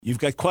You've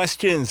got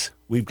questions.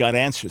 We've got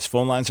answers.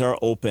 Phone lines are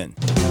open.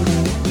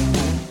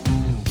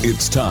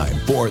 It's time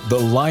for The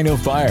Line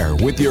of Fire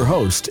with your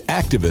host,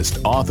 activist,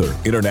 author,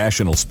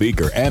 international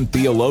speaker, and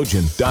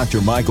theologian,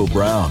 Dr. Michael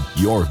Brown,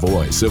 your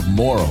voice of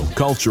moral,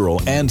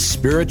 cultural, and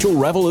spiritual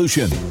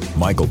revolution.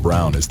 Michael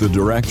Brown is the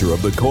director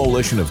of the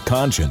Coalition of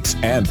Conscience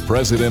and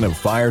president of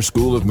Fire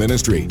School of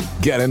Ministry.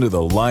 Get into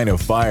The Line of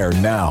Fire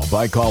now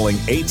by calling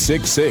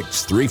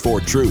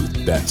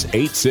 866-34-TRUTH. That's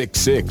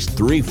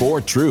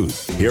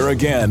 866-34-TRUTH. Here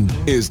again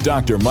is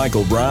Dr.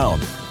 Michael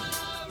Brown.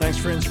 Thanks,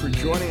 friends, for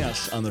joining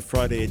us on the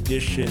Friday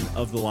edition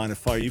of The Line of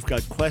Fire. You've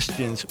got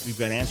questions. We've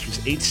got answers.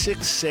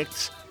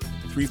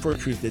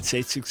 866-34-TRUTH. That's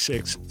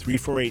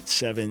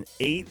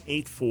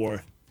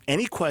 866-3487-884.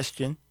 Any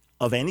question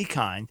of any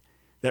kind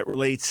that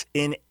relates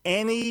in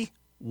any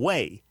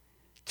way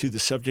to the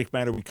subject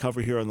matter we cover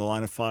here on The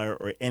Line of Fire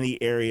or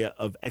any area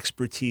of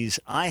expertise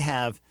I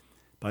have,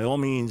 by all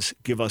means,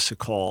 give us a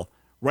call.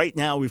 Right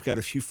now, we've got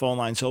a few phone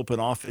lines open.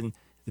 Often at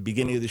the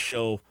beginning of the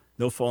show,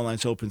 no phone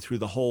lines open through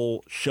the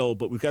whole show,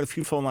 but we've got a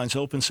few phone lines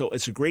open, so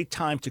it's a great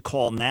time to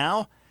call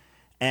now,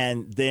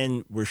 and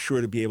then we're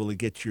sure to be able to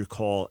get to your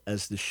call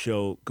as the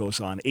show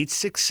goes on.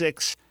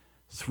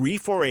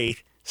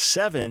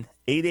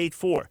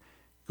 866-348-7884.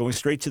 Going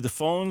straight to the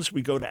phones,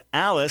 we go to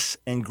Alice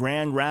in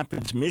Grand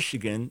Rapids,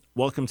 Michigan.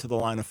 Welcome to The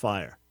Line of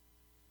Fire.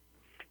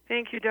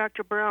 Thank you,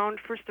 Dr. Brown.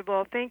 First of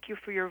all, thank you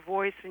for your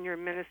voice and your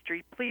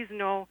ministry. Please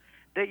know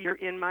that you're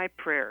in my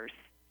prayers.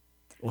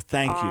 Well,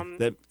 thank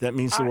you. That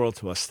means the world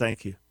to us.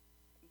 Thank you.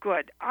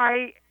 Good.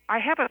 I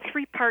have a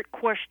three-part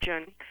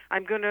question.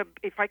 I'm going to,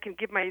 if I can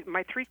give my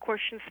three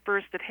questions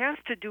first, it has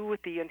to do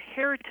with the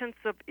inheritance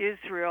of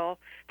Israel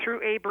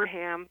through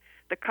Abraham,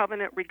 the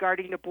covenant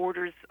regarding the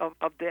borders of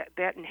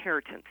that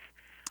inheritance.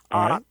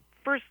 All right.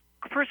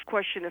 First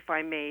question, if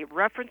I may,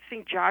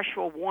 referencing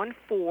Joshua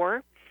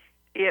 1:4,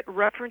 it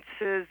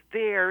references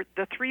there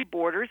the three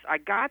borders. I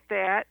got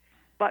that.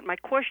 But my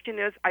question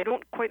is, I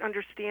don't quite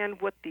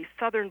understand what the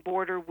southern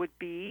border would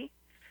be.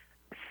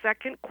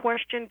 Second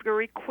question,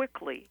 very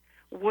quickly,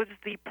 was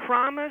the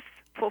promise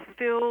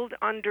fulfilled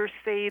under,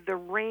 say, the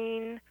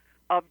reign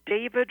of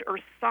David or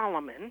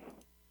Solomon?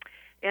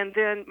 And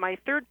then my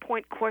third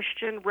point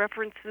question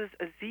references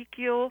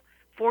Ezekiel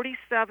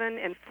 47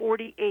 and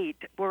 48,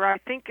 where I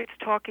think it's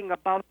talking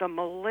about the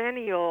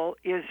millennial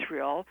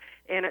Israel,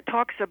 and it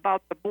talks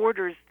about the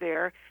borders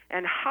there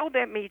and how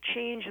that may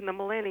change in the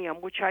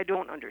millennium, which I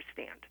don't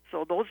understand.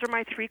 So those are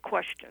my three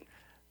questions.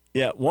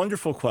 Yeah,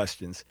 wonderful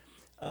questions.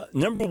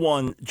 Number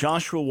one,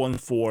 Joshua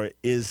 1:4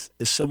 is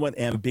somewhat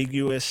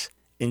ambiguous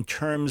in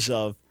terms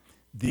of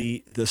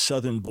the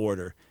southern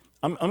border.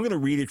 I'm going to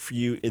read it for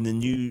you in the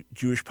New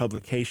Jewish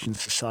Publication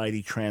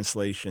Society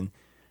translation.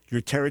 Your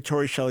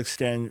territory shall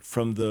extend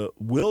from the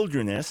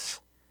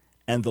wilderness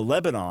and the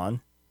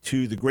Lebanon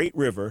to the great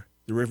river,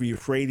 the river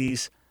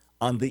Euphrates,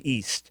 on the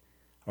east.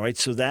 All right,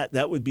 so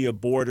that would be a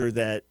border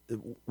that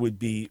would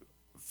be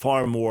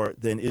far more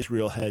than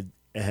Israel had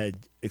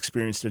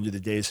experienced under the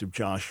days of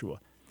Joshua.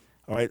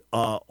 All right,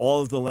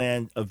 all of the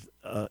land of,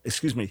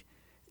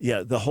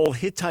 the whole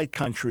Hittite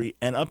country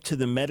and up to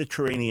the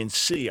Mediterranean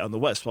Sea on the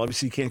west. Well,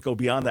 obviously you can't go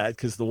beyond that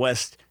because the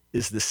west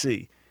is the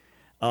sea.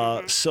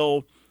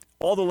 So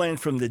all the land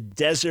from the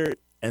desert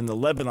and the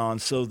Lebanon,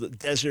 so the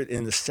desert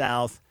in the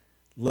south,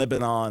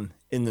 Lebanon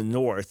in the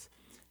north.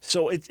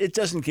 So it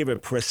doesn't give a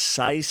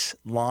precise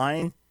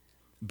line,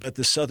 but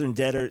the southern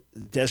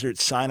desert,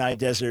 Sinai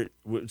Desert,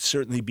 would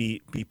certainly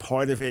be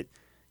part of it.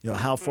 You know,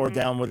 how far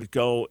down would it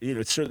go? You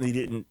know, it certainly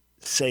didn't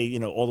say,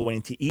 all the way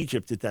into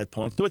Egypt at that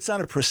point. So it's not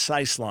a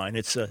precise line.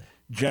 It's a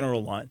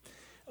general line.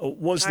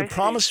 Was the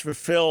promise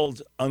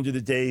fulfilled under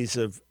the days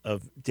of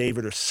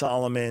David or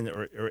Solomon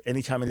or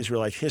any time in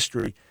Israelite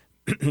history?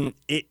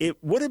 It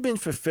would have been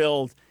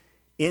fulfilled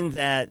in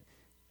that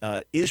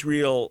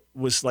Israel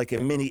was like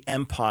a mini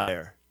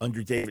empire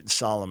under David and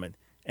Solomon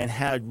and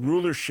had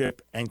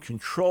rulership and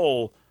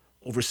control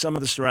over some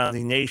of the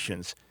surrounding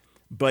nations.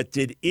 But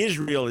did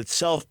Israel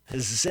itself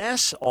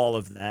possess all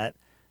of that?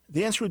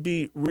 The answer would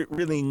be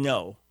really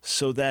no.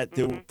 So that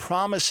there were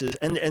promises,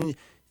 and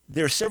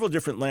there are several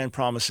different land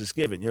promises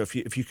given.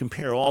 If you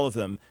compare all of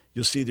them,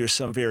 you'll see there's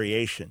some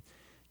variation.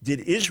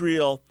 Did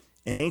Israel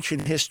in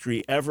ancient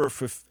history ever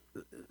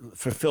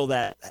fulfill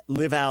that,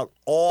 live out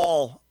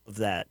all of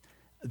that?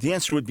 The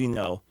answer would be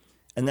no.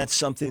 And that's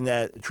something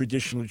that a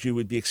traditional Jew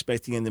would be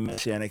expecting in the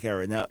Messianic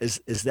era. Now,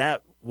 is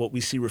that what we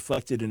see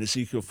reflected in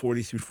Ezekiel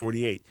 40 through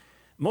 48?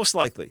 Most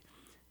likely.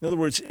 In other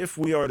words, if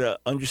we are to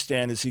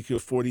understand Ezekiel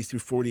 40 through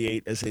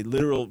 48 as a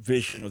literal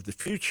vision of the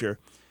future,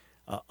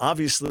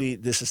 obviously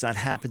this has not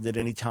happened at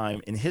any time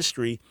in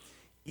history.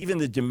 Even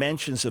the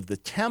dimensions of the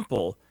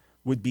temple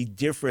would be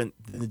different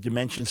than the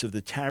dimensions of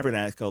the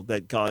tabernacle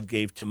that God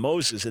gave to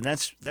Moses. And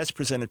that's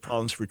presented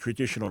problems for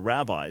traditional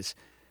rabbis,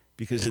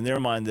 because in their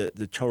mind,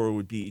 the Torah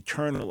would be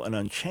eternal and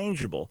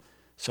unchangeable.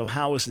 So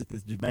how is it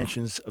that the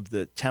dimensions of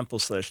the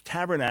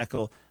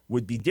temple/tabernacle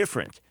would be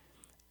different?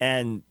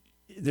 And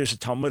there's a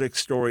Talmudic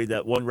story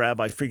that one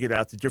rabbi figured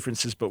out the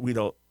differences, but we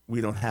don't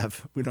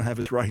have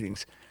his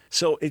writings.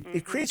 So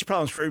it creates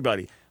problems for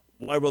everybody.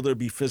 Why will there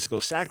be physical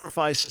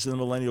sacrifices in the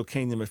millennial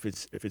kingdom if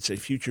it's a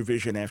future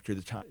vision after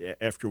the time,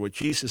 after what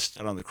Jesus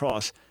did on the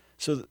cross?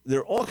 So there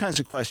are all kinds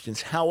of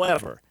questions.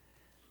 However,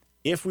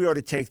 if we are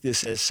to take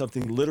this as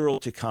something literal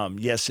to come,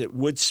 yes, it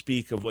would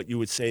speak of what you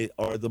would say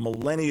are the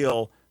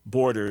millennial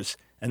borders,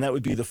 and that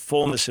would be the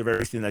fullness of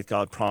everything that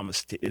God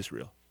promised to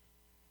Israel.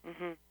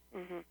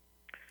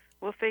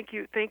 Well, thank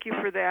you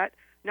for that.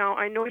 Now,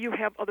 I know you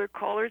have other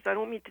callers. I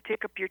don't mean to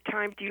take up your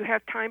time. Do you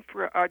have time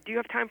for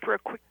a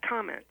quick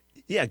comment?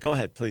 Yeah, go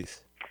ahead,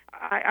 please.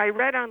 I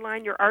read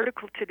online your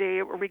article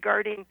today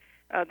regarding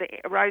the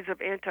rise of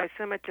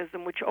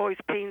anti-Semitism, which always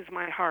pains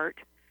my heart.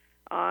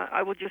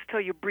 I will just tell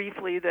you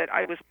briefly that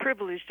I was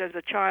privileged as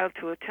a child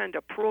to attend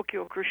a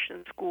parochial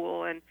Christian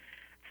school, and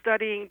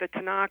studying the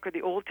Tanakh or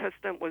the Old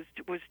Testament was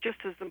just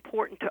as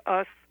important to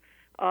us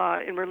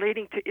in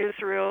relating to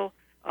Israel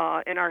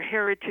and our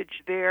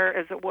heritage there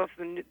as it was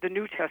the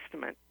New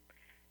Testament.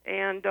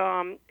 And,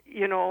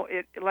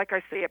 like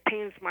I say, it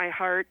pains my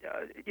heart,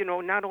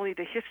 not only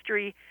the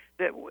history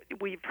that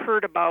we've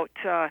heard about,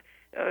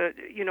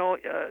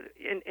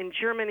 in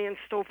Germany and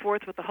so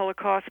forth with the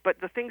Holocaust,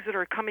 but the things that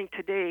are coming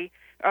today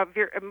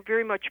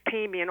very much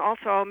pain me. And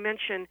also I'll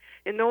mention,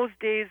 in those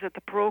days at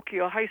the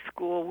parochial high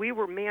school, we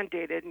were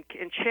mandated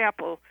in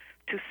chapel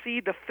to see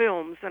the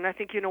films, and I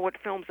think you know what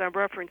films I'm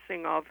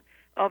referencing of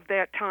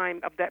that time,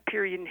 of that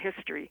period in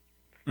history.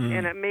 Mm.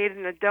 And it made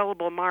an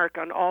indelible mark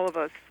on all of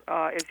us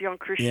as young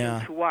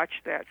Christians who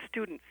watched that,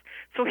 students.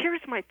 So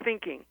here's my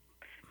thinking.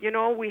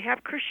 We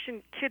have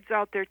Christian kids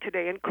out there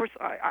today, and of course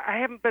I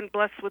haven't been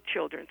blessed with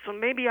children, so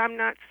maybe I'm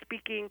not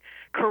speaking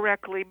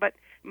correctly, but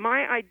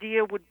my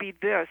idea would be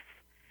this.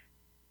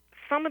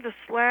 Some of the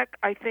slack,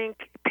 I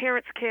think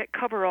parents can't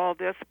cover all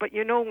this, but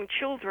when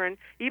children,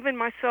 even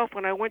myself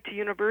when I went to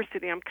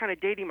university, I'm kind of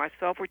dating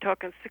myself, we're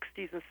talking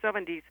 60s and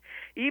 70s,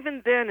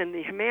 even then in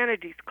the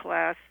humanities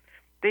class,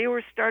 they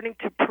were starting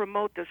to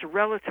promote this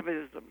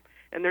relativism,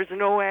 and there's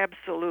no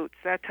absolutes,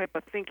 that type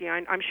of thinking.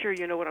 I'm sure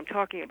you know what I'm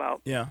talking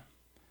about. Yeah.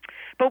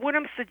 But what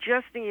I'm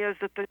suggesting is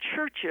that the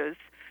churches,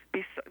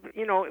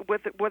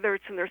 whether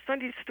it's in their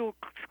Sunday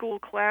school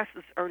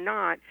classes or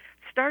not,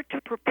 start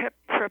to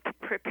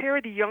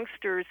prepare the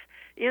youngsters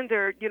in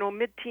their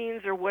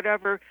mid-teens or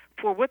whatever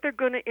for what they're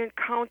going to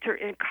encounter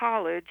in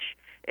college,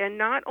 and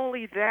not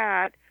only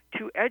that,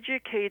 to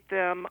educate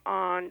them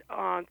on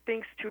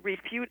things to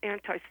refute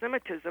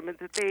anti-Semitism, and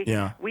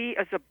that we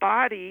as a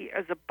body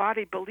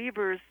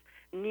believers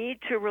need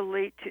to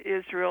relate to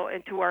Israel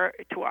and to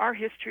our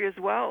history as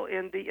well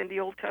in the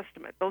Old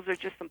Testament. Those are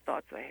just some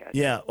thoughts I had.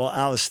 Yeah, well,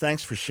 Alice,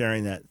 thanks for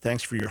sharing that.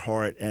 Thanks for your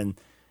heart. And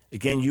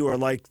again, you are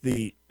like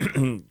the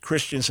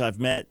Christians I've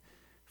met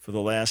for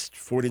the last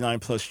 49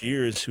 plus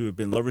years who have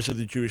been lovers of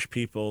the Jewish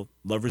people,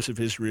 lovers of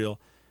Israel,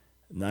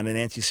 not an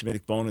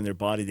anti-Semitic bone in their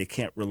body. They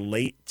can't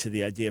relate to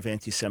the idea of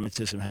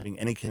anti-Semitism having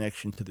any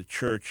connection to the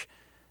church.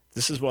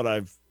 This is what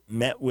I've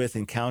met with,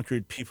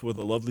 encountered, people with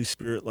a lovely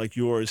spirit like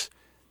yours,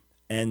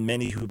 and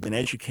many who have been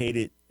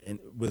educated and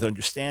with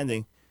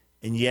understanding,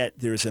 and yet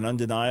there's an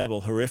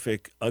undeniable,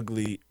 horrific,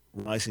 ugly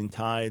rising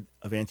tide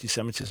of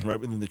anti-Semitism right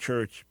within the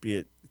church, be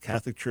it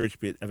Catholic Church,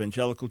 be it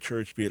evangelical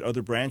church, be it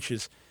other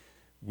branches.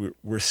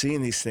 We're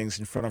seeing these things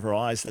in front of our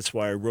eyes. That's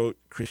why I wrote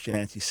Christian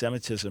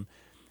Anti-Semitism.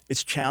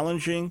 It's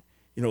challenging.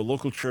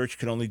 Local church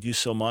can only do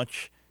so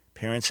much.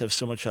 Parents have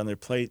so much on their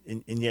plate,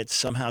 and yet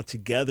somehow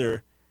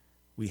together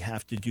we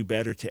have to do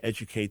better to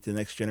educate the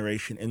next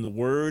generation in the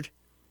Word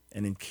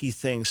and in key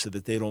things so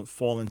that they don't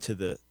fall into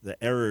the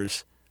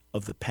errors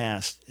of the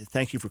past.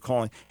 Thank you for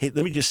calling. Hey,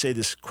 let me just say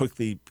this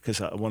quickly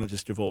because I want to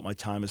just devote my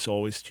time, as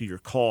always, to your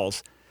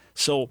calls.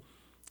 So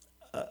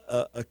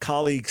a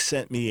colleague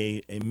sent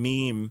me a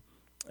meme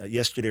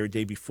yesterday or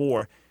day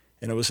before,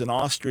 and it was an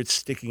ostrich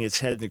sticking its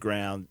head in the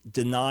ground,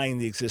 denying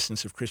the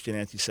existence of Christian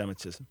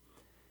anti-Semitism.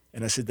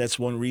 And I said, that's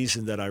one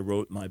reason that I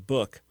wrote my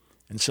book.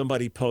 And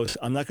somebody posts,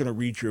 I'm not going to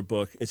read your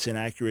book. It's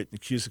inaccurate and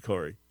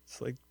accusatory.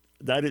 It's like,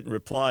 I didn't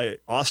reply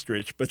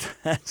ostrich, but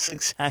that's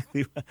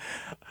exactly what,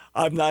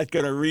 I'm not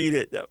going to read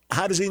it.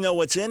 How does he know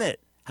what's in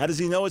it? How does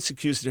he know it's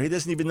accusatory? He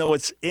doesn't even know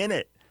what's in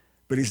it,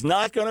 but he's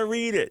not going to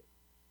read it.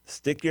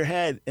 Stick your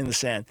head in the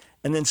sand.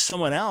 And then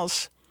someone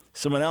else,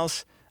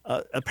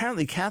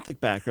 apparently Catholic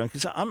background,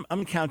 because I'm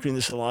encountering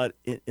this a lot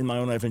in my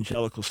own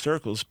evangelical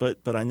circles, but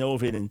I know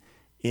of it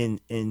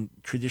in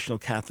traditional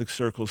Catholic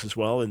circles as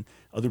well, and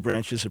other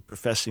branches of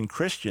professing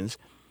Christians.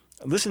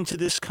 Listen to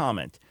this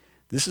comment.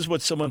 This is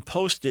what someone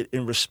posted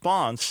in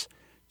response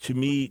to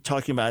me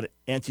talking about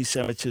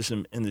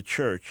anti-Semitism in the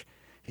church.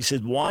 He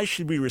said, why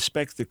should we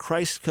respect the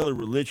Christ-killer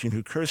religion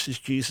who curses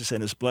Jesus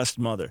and his blessed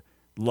mother?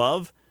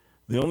 Love?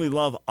 The only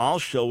love I'll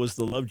show is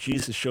the love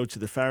Jesus showed to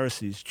the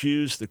Pharisees,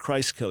 Jews, the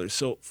Christ killers.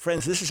 So,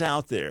 friends, this is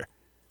out there.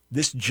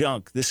 This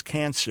junk, this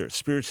cancer,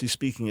 spiritually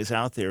speaking, is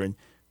out there, and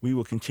we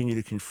will continue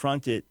to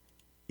confront it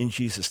in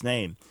Jesus'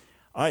 name.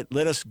 All right,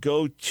 let us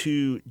go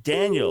to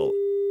Daniel.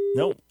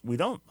 No, we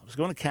don't. I was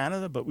going to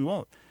Canada, but we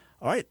won't.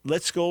 All right,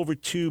 let's go over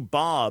to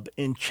Bob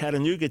in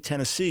Chattanooga,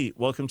 Tennessee.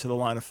 Welcome to the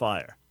Line of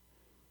Fire.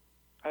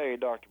 Hey,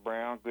 Dr.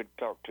 Brown. Good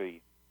to talk to you.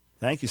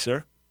 Thank you,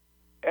 sir.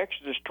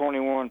 Exodus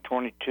 21,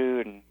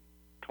 22, and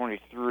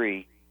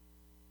 23.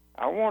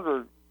 I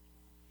wonder,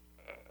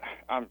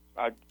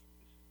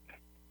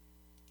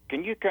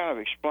 can you kind of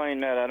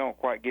explain that? I don't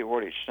quite get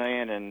what it's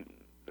saying, and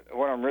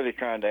what I'm really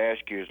trying to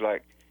ask you is,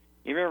 like,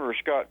 you remember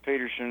Scott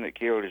Peterson that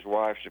killed his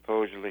wife,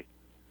 supposedly?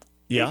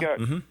 Yeah. He got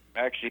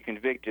actually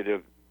convicted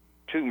of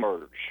 2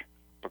 murders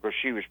because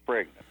she was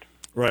pregnant.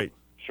 Right.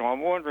 So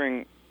I'm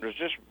wondering, does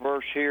this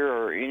verse here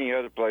or any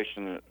other place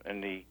in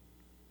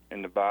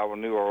the Bible,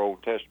 New or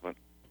Old Testament,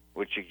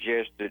 would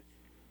suggest that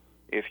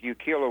if you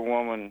kill a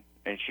woman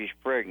and she's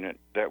pregnant,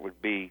 that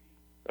would be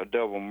a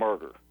double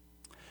murder?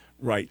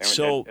 Right. And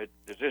So,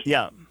 is this,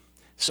 yeah.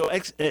 So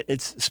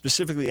it's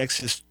specifically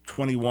Exodus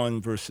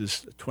 21,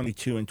 verses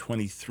 22 and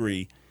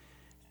 23.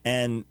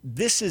 And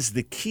this is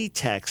the key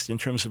text in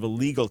terms of a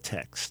legal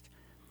text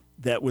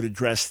that would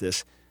address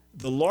this.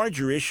 The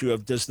larger issue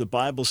of, does the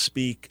Bible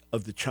speak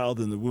of the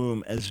child in the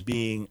womb as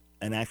being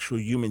an actual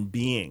human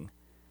being?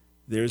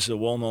 There's a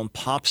well-known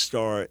pop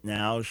star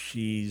now.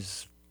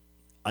 She's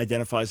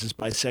identifies as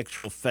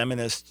bisexual,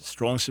 feminist,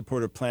 strong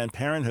supporter of Planned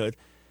Parenthood.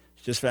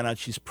 She just found out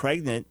she's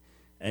pregnant,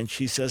 and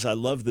she says, I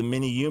love the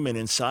mini-human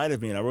inside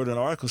of me. And I wrote an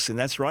article saying,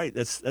 that's right,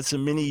 that's a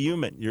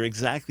mini-human. You're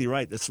exactly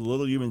right. That's a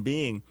little human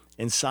being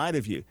inside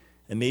of you.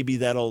 And maybe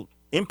that'll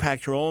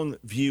impact her own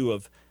view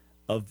of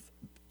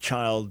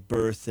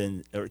childbirth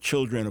and or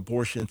children,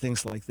 abortion,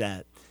 things like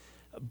that.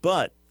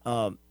 But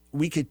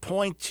we could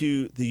point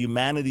to the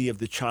humanity of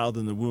the child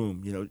in the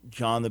womb. You know,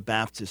 John the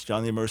Baptist,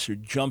 John the Immerser,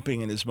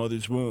 jumping in his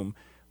mother's womb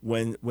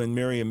when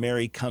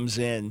Mary comes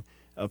in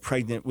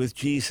pregnant with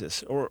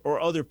Jesus,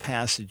 or other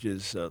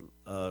passages.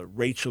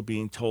 Rachel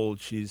being told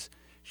she's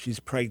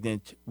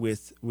pregnant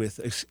with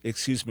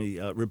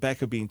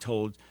Rebecca being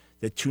told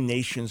that 2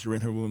 nations are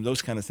in her womb.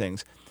 Those kind of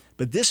things.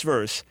 But this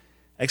verse,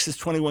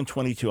 Exodus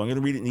 21:22, I'm going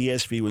to read it in the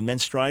ESV. When men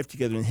strive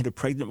together and hit a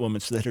pregnant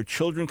woman so that her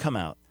children come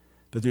out,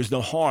 but there's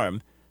no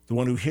harm, the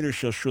one who hit her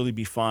shall surely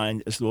be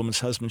fined, as the woman's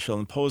husband shall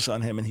impose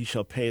on him, and he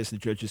shall pay as the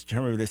judges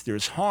determine. But if there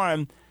is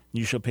harm,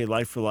 you shall pay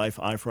life for life,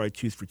 eye for eye,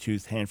 tooth for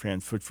tooth, hand for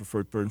hand, foot for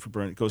foot, burn for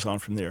burn. It goes on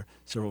from there,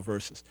 several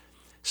verses.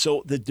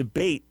 So the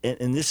debate,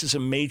 and this is a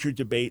major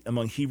debate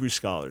among Hebrew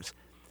scholars,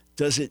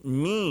 does it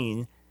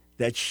mean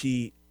that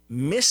she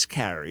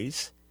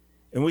miscarries,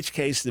 in which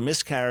case the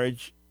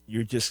miscarriage,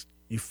 you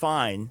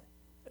fine,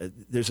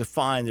 there's a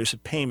fine, there's a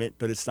payment,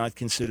 but it's not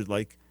considered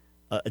like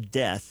a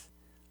death?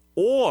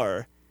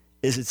 Or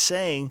is it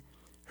saying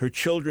her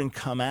children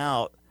come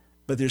out,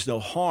 but there's no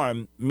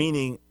harm,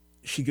 meaning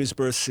she gives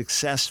birth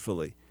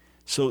successfully?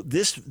 So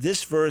this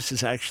verse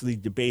is actually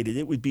debated.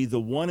 It would be the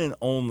one and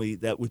only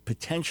that would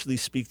potentially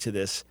speak to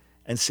this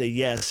and say,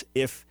 yes,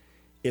 if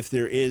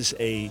there is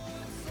a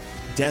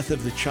death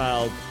of the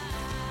child,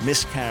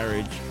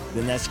 miscarriage,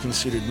 then that's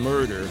considered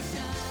murder.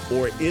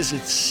 Or is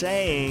it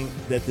saying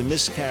that the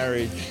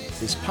miscarriage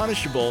is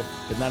punishable,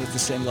 but not at the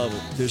same level?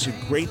 There's a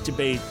great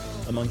debate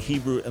among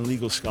Hebrew and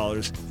legal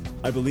scholars.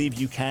 I believe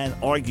you can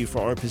argue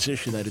for our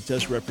position that it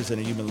does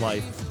represent a human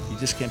life. You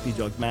just can't be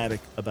dogmatic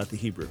about the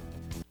Hebrew.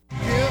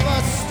 Give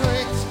us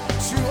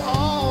strength to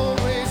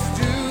always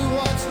do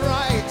what's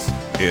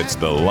right. It's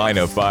The Line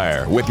of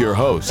Fire with your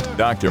host,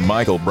 Dr.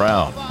 Michael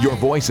Brown, your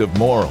voice of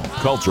moral,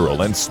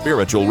 cultural, and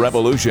spiritual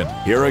revolution.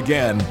 Here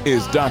again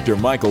is Dr.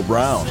 Michael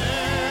Brown.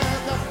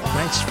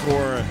 Thanks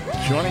for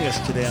joining us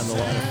today on The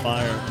Line of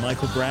Fire.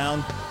 Michael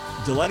Brown,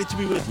 delighted to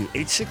be with you.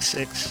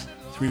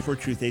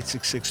 866-34-TRUTH,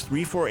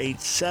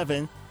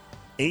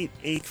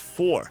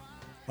 866-3487-884.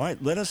 All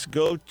right, let us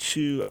go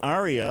to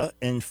Aria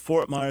in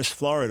Fort Myers,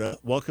 Florida.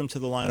 Welcome to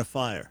The Line of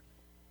Fire.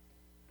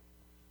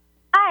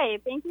 Hi,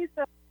 thank you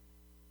so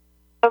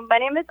much. My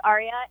name is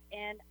Aria,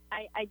 and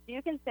I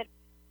do consider...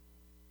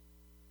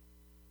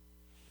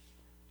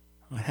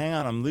 Well, hang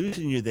on, I'm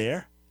losing you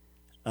there.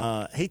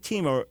 Hey,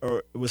 team,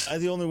 or was I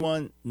the only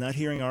one not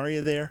hearing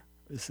Aria there?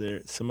 Is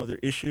there some other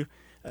issue?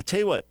 I'll tell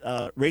you what,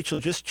 Rachel,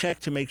 just check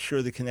to make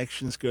sure the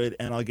connection's good,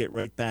 and I'll get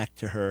right back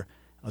to her.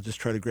 I'll just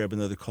try to grab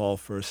another call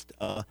first.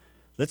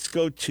 Let's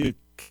go to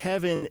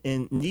Kevin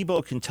in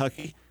Nebo,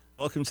 Kentucky.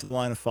 Welcome to The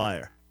Line of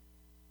Fire.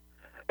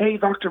 Hey,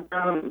 Dr.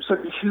 Brown, I'm such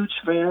a huge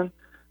fan.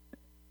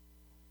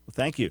 Well,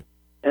 thank you.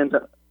 And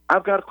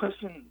I've got a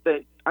question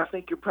that I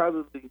think you're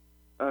probably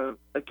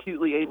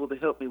acutely able to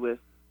help me with.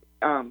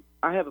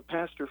 I have a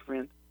pastor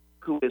friend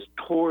who is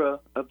Torah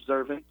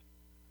observant,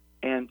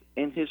 and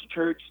in his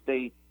church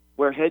they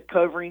wear head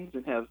coverings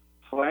and have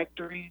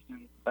phylacteries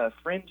and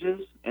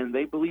fringes, and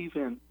they believe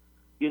in,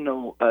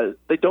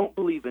 they don't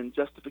believe in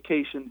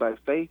justification by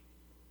faith,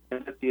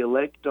 and that the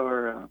elect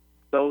are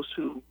those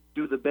who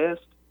do the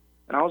best.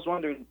 And I was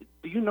wondering,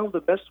 do you know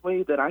the best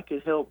way that I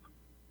could help,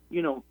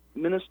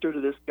 minister to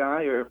this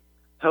guy or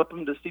help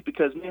him to see?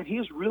 Because, man,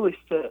 he's really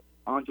set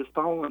on just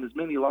following as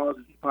many laws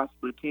as he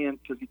possibly can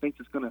because he thinks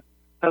it's going to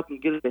help him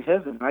get into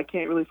heaven. I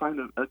can't really find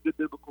a good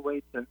biblical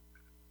way to,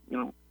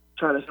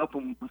 try to help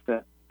him with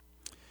that.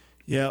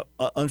 Yeah,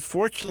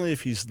 unfortunately,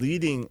 if he's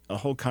leading a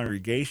whole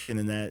congregation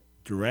in that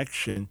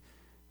direction,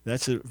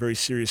 that's a very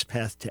serious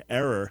path to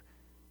error.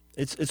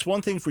 It's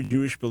one thing for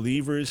Jewish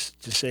believers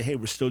to say, hey,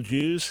 we're still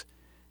Jews,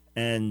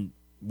 and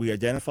we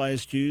identify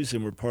as Jews,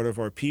 and we're part of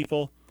our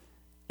people,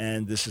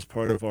 and this is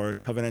part of our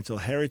covenantal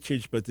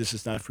heritage, but this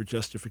is not for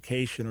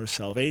justification or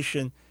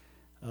salvation.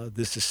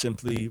 This is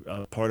simply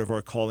part of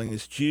our calling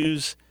as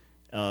Jews.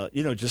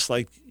 Just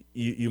like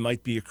you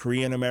might be a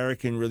Korean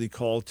American really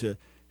called to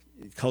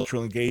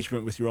cultural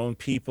engagement with your own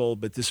people,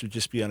 but this would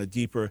just be on a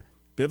deeper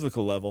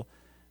biblical level.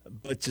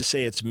 But to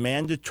say it's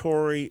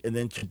mandatory and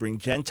then to bring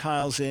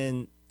Gentiles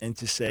in and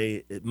to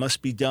say it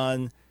must be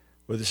done,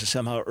 or this is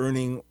somehow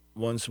earning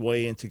one's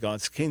way into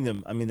God's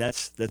kingdom, I mean,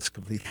 that's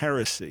complete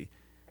heresy.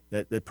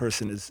 That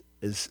person is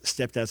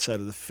stepped outside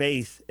of the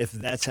faith if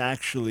that's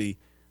actually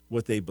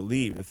what they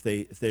believe,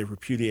 if they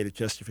repudiated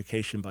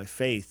justification by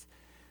faith.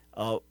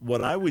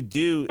 What I would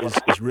do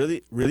is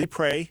really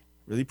pray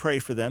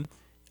for them.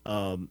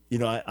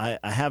 I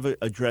have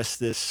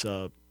addressed this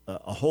a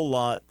whole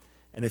lot,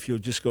 and if you'll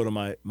just go to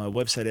my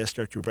website,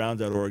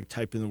 AskDrBrown.org,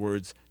 type in the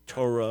words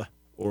Torah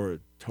or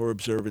Torah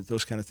observant,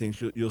 those kind of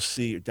things, you'll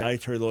see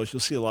dietary laws,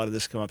 you'll see a lot of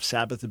this come up,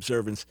 Sabbath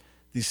observance,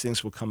 these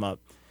things will come up.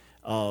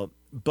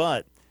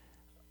 But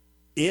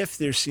if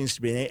there seems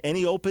to be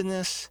any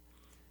openness,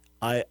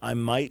 I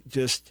might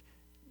just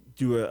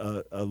do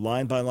a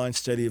line-by-line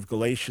study of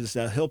Galatians.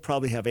 Now, he'll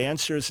probably have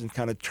answers and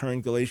kind of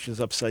turn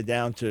Galatians upside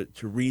down to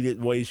read it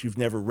in ways you've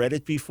never read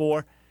it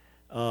before.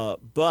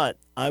 But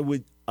I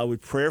would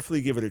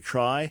prayerfully give it a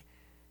try.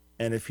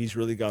 And if he's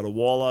really got a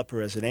wall up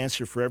or has an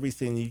answer for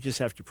everything, you just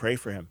have to pray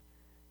for him,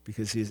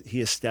 because he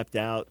has stepped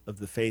out of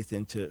the faith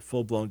into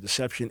full-blown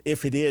deception,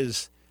 if it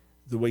is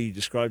the way you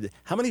described it.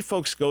 How many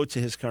folks go to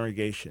his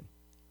congregation?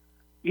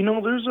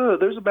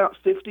 There's about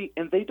 50,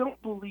 and they don't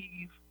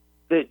believe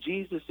that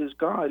Jesus is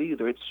God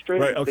either. It's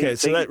straight. Right. Okay.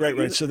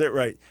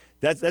 Right.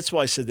 That's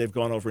why I said they've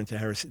gone over into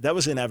heresy. That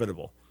was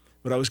inevitable.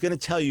 What I was going to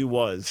tell you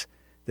was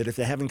that if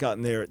they haven't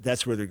gotten there,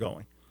 that's where they're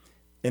going.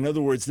 In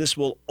other words, this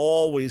will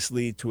always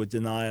lead to a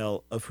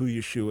denial of who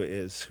Yeshua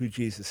is, who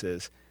Jesus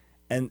is,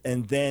 and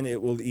then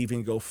it will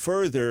even go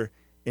further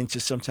into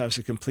sometimes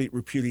a complete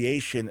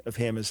repudiation of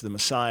him as the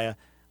Messiah.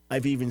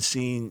 I've even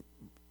seen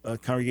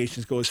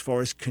congregations go as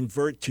far as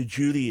convert to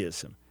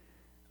Judaism.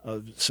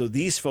 So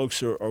these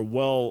folks are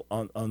well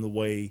on the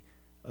way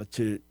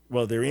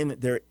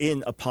they're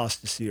in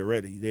apostasy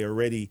already. They are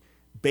already,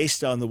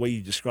 based on the way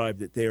you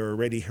described it, they are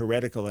already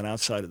heretical and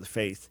outside of the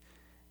faith.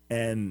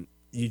 And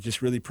you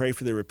just really pray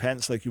for their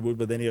repentance like you would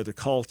with any other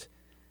cult.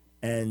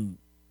 And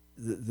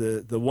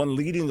the one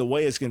leading the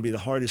way is going to be the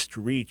hardest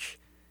to reach.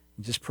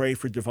 And just pray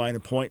for divine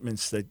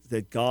appointments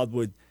that God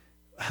would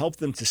help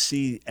them to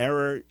see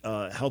error,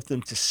 help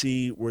them to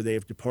see where they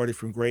have departed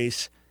from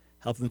grace,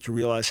 help them to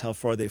realize how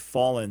far they've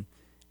fallen,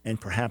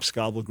 and perhaps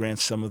God will grant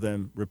some of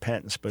them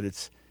repentance. But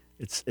it's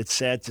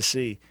sad to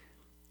see.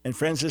 And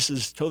friends, this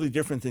is totally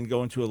different than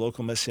going to a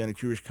local Messianic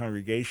Jewish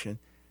congregation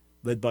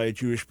led by a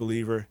Jewish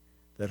believer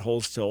that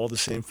holds to all the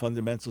same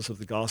fundamentals of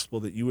the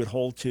gospel that you would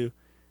hold to,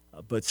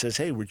 but says,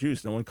 hey, we're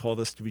Jews. No one called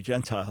us to be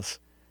Gentiles.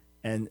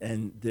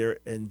 And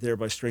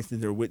thereby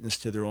strengthen their witness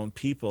to their own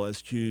people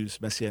as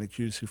Jews, Messianic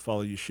Jews who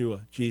follow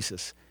Yeshua,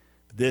 Jesus.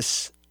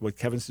 This, what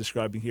Kevin's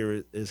describing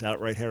here, is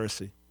outright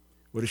heresy.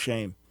 What a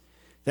shame.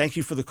 Thank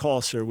you for the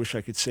call, sir. Wish I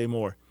could say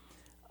more.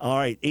 All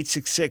right,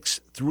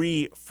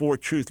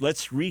 866-34-TRUTH.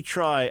 Let's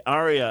retry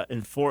Aria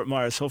in Fort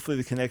Myers. Hopefully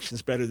the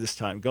connection's better this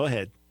time. Go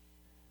ahead.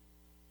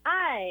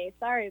 Hi,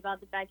 sorry about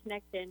the bad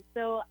connection.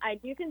 So I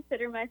do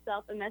consider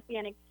myself a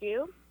Messianic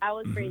Jew. I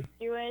was raised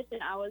Jewish,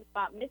 and I was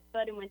bat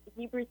mitzvahed and went to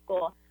Hebrew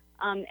school.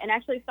 And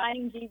actually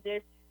finding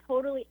Jesus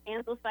totally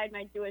amplified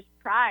my Jewish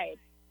pride.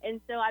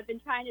 And so I've been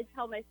trying to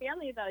tell my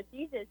family about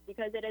Jesus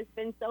because it has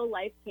been so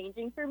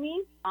life-changing for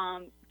me.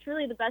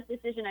 Truly the best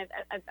decision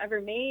I've ever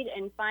made,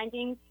 and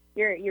finding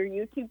your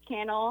YouTube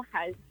channel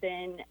has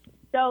been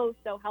so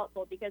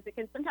helpful, because it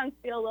can sometimes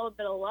feel a little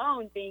bit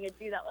alone being a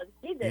Jew that loves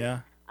Jesus.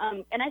 Yeah.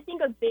 And I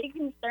think a big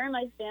concern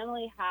my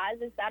family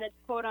has is that it's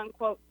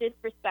quote-unquote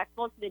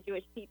disrespectful to the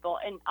Jewish people.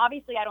 And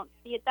obviously I don't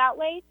see it that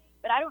way,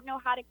 but I don't know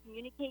how to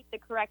communicate the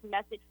correct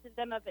message to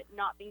them of it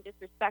not being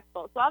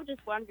disrespectful. So I was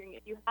just wondering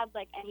if you had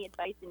any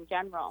advice in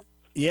general.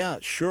 Yeah,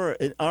 sure.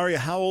 And Aria,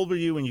 how old were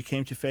you when you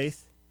came to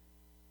faith?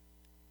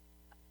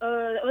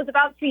 It was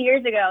about 2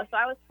 years ago. So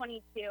I was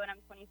 22 and I'm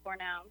 24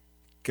 now.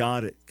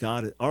 Got it.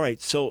 All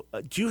right. So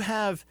do you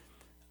have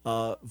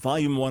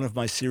volume 1 of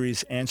my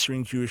series,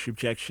 Answering Jewish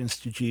Objections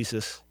to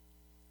Jesus?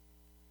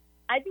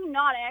 I do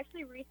not. I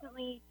actually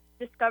recently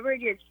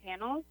discovered your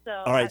channel. So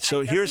all right.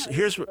 So here's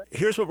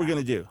what we're going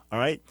to do. All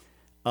right.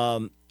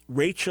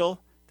 Rachel,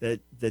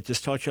 that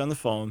just talked to you on the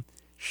phone,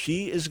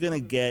 she is going to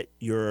get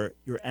your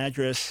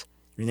address,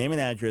 your name and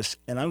address,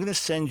 and I'm going to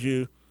send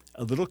you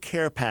a little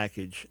care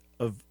package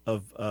of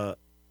a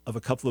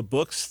couple of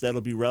books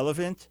that'll be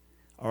relevant.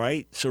 All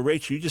right. So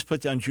Rachel, you just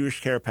put down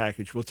Jewish care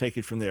package. We'll take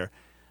it from there.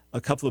 A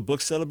couple of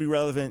books that'll be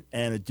relevant,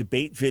 and a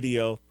debate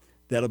video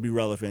that'll be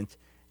relevant.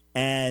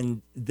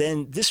 And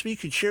then this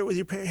week you could share it with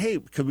your parents. Hey,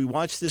 could we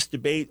watch this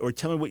debate, or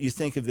tell me what you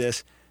think of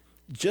this,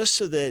 just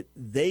so that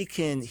they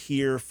can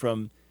hear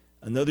from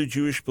another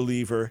Jewish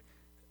believer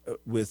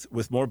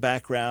with more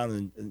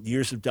background and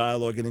years of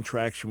dialogue and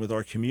interaction with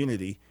our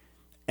community,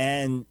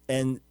 and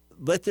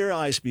let their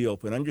eyes be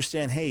open.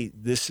 Understand, hey,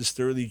 this is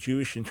thoroughly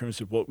Jewish in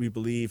terms of what we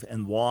believe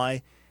and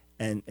why.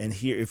 And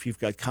here, if you've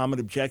got common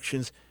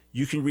objections,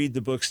 you can read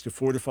the books to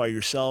fortify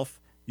yourself.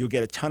 You'll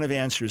get a ton of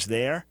answers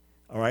there,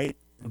 all right?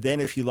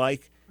 Then, if you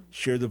like,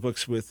 share the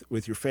books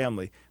with your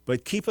family.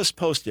 But keep us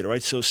posted, all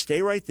right? So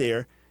stay right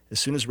there. As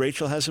soon as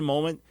Rachel has a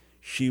moment,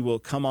 she will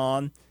come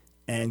on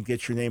and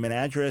get your name and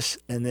address,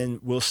 and then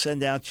we'll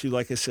send out to you,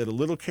 like I said, a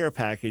little care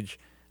package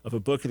of a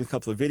book and a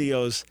couple of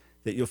videos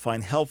that you'll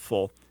find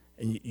helpful.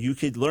 And you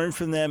could learn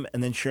from them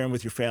and then share them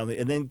with your family.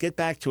 And then get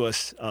back to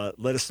us.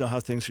 Let us know how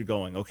things are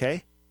going,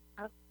 okay?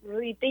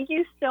 Absolutely. Thank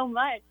you so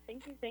much.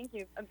 Thank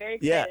you. I'm very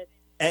excited.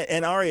 Yeah.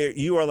 And Aria,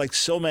 you are like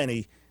so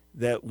many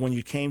that when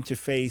you came to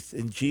faith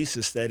in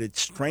Jesus, that it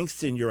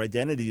strengthened your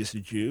identity as a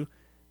Jew,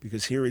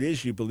 because here it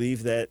is, you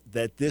believe that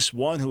this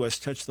one who has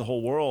touched the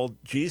whole world,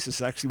 Jesus,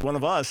 is actually one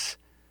of us,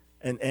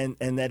 and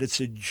that it's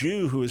a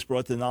Jew who has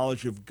brought the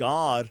knowledge of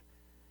God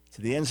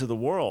to the ends of the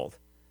world.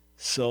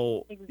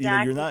 So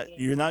exactly.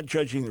 you're not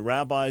judging the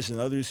rabbis and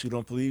others who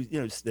don't believe.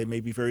 They may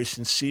be very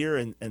sincere,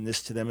 and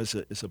this to them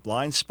is a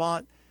blind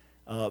spot.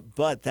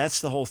 But that's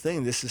the whole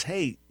thing. This is,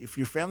 hey, if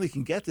your family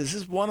can get this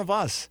is one of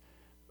us,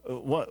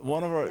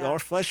 one of our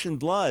flesh and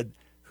blood,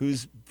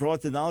 who's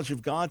brought the knowledge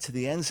of God to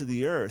the ends of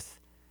the earth.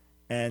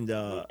 And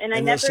I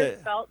never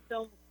felt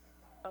so.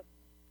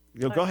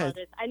 Go ahead.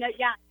 I know.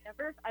 Yeah,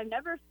 I've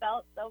never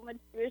felt so much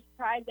Jewish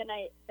pride than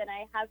I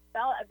have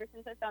felt ever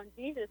since I found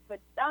Jesus.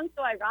 Which sounds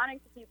so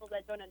ironic to people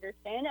that don't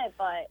understand it,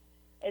 but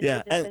it's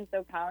just been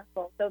so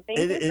powerful. So thank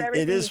you for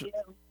everything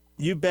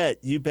you do.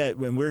 You bet.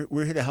 When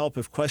we're here to help.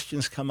 If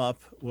questions come up,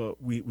 well,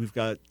 we've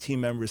got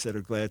team members that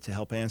are glad to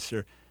help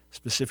answer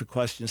specific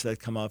questions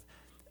that come up.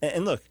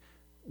 And look,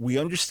 we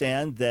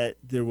understand that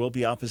there will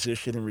be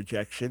opposition and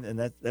rejection, and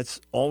that's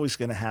always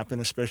going to happen,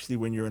 especially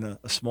when you're in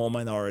a small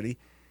minority.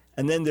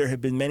 And then there have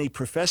been many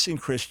professing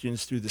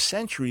Christians through the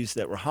centuries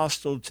that were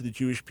hostile to the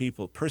Jewish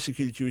people,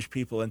 persecuted Jewish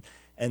people,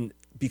 and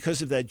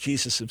because of that,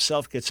 Jesus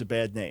himself gets a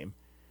bad name.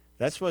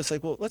 That's why it's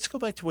like, well, let's go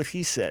back to what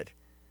he said,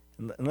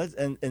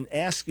 and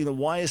ask,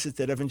 why is it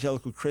that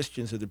evangelical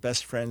Christians are the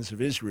best friends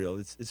of Israel?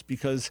 It's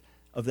because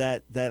of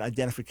that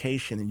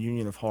identification and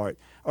union of heart.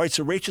 All right,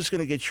 so Rachel's going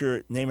to get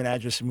your name and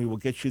address, and we will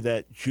get you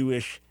that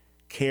Jewish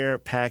care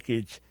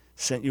package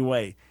sent your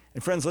way.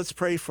 And friends, let's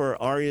pray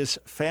for Aria's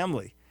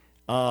family.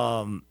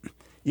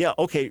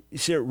 Okay.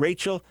 So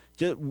Rachel,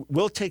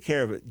 we'll take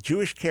care of it.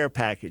 Jewish care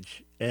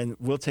package, and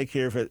we'll take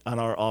care of it on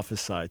our office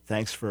side.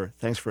 Thanks for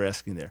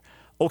asking there.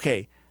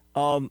 Okay.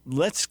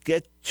 Let's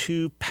get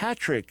to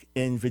Patrick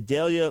in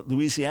Vidalia,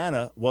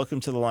 Louisiana. Welcome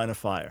to the Line of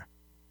Fire.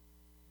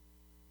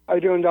 How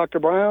you doing, Dr.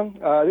 Brown?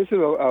 This is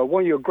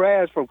one of your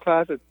grads from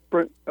class of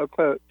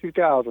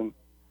 2000.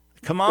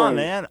 Come on,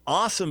 man.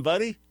 Awesome,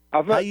 buddy.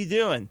 How you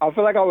doing? I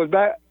feel like I was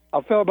back. I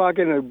fell back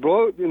in the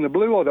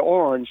blue or the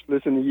orange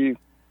listening to you.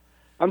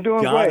 I'm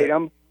doing great.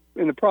 I'm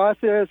in the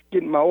process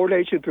getting my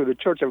ordination through the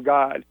Church of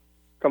God,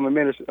 becoming a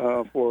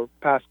minister for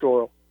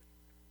pastoral.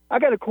 I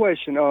got a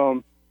question.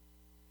 I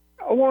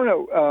want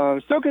to know,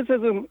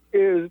 circumcision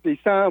is the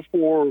sign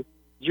for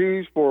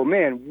Jews for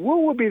men.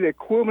 What would be the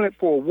equivalent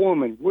for a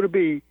woman? Would it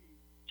be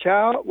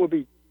would it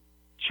be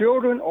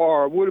children,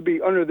 or would it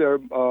be under their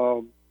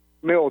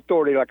male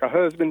authority, like a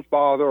husband,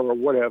 father, or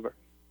whatever?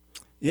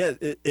 Yeah,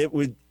 it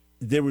would.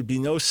 There would be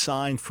no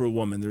sign for a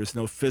woman. There is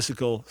no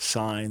physical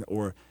sign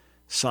or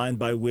sign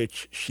by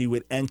which she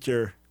would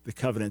enter the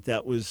covenant.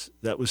 That was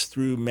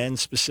through men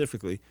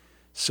specifically.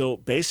 So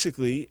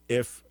basically,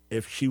 if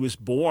she was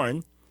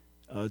born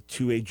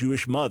to a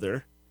Jewish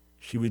mother,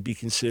 she would be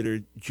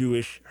considered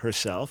Jewish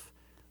herself.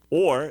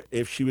 Or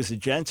if she was a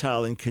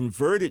Gentile and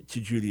converted to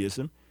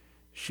Judaism,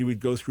 she would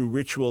go through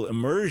ritual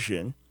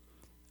immersion,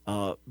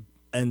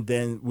 and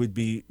then would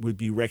be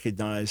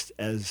recognized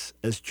as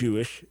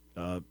Jewish.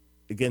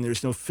 Again,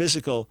 there's no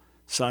physical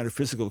sign or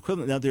physical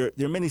equivalent. Now, there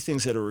are many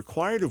things that are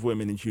required of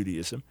women in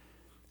Judaism,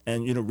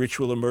 and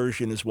ritual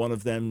immersion is one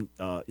of them.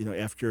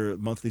 After a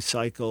monthly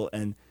cycle,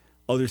 and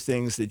other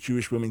things that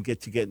Jewish women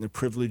get in a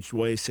privileged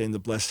way, saying the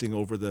blessing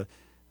over the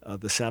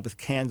Sabbath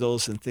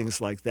candles and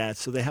things like that.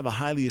 So they have a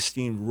highly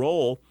esteemed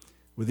role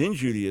within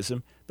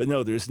Judaism. But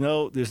no, there's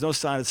no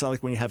sign. It's not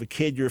like when you have a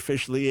kid, you're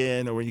officially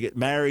in, or when you get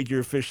married, you're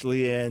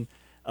officially in.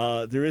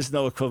 There is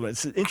no equivalent.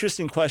 It's an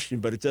interesting question,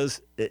 but it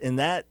does, in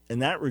that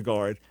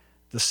regard,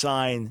 the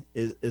sign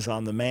is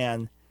on the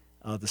man,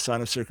 the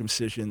sign of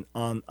circumcision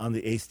on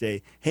the 8th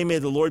day. Hey, may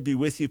the Lord be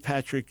with you,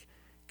 Patrick.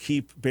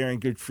 Keep bearing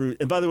good fruit.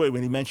 And by the way,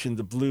 when he mentioned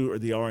the blue or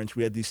the orange,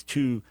 we had these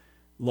two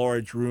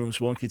large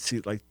rooms. One could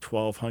seat like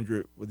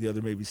 1,200, with the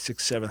other maybe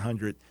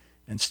 600-700,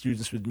 and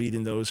students would meet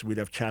in those. We'd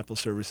have chapel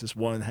services.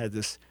 One had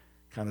this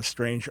kind of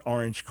strange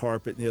orange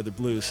carpet, and the other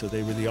blue. So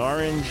they were the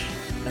orange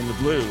and the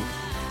blue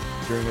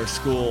during our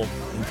school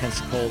in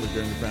Pensacola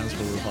during the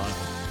Brownsville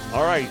Revival.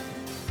 All right.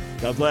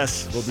 God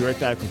bless. We'll be right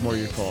back with more of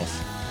your calls.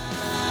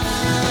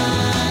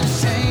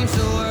 Change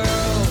the world.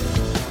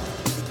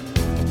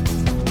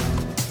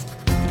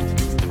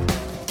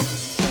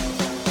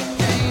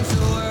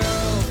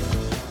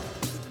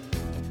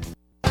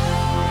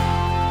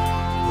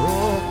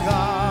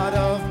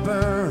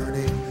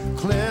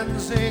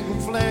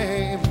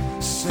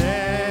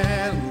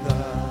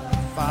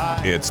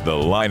 It's The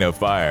Line of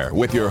Fire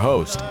with your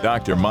host,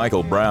 Dr.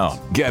 Michael Brown.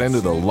 Get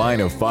into the Line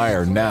of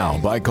Fire now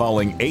by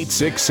calling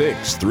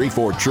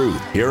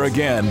 866-34-TRUTH. Here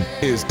again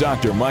is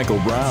Dr. Michael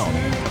Brown.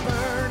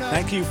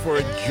 Thank you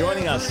for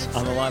joining us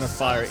on the Line of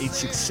Fire,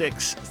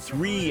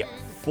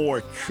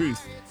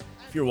 866-34-TRUTH.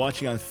 If you're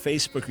watching on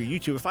Facebook or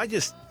YouTube, if I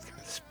just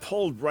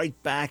pulled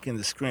right back in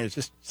the screen, it's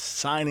just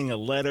signing a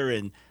letter,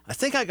 and I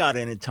think I got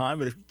in time,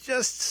 but if you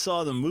just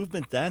saw the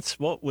movement, that's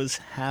what was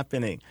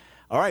happening.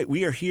 All right,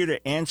 we are here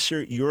to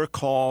answer your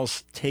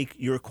calls, take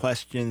your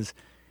questions.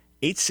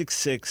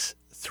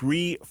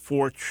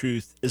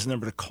 866-34-TRUTH is the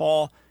number to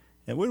call.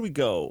 And where do we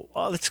go?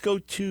 Let's go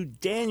to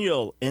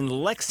Daniel in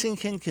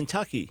Lexington,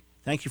 Kentucky.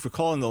 Thank you for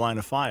calling the Line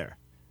of Fire.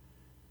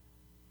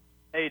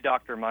 Hey,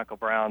 Dr. Michael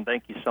Brown.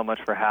 Thank you so much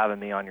for having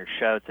me on your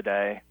show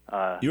today.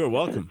 You are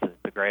welcome. It's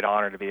a great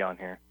honor to be on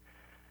here.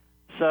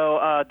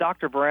 So,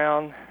 Dr.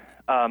 Brown,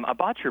 I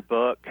bought your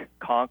book,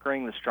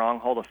 Conquering the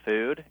Stronghold of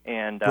Food,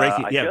 and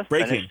I just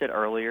finished it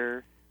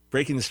earlier.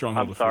 Breaking the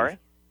Stronghold of Food. I'm sorry?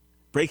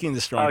 Breaking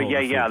the Stronghold of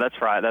Food. Yeah, that's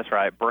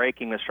right.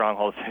 Breaking the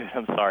Stronghold of Food.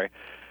 I'm sorry.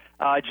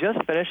 I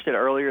just finished it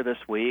earlier this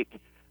week.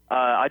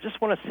 I just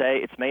want to say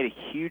it's made a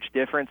huge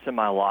difference in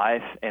my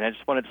life, and I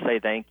just wanted to say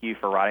thank you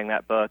for writing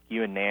that book.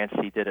 You and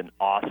Nancy did an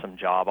awesome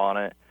job on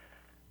it.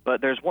 But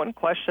there's one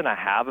question I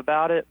have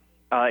about it.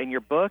 In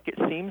your book, it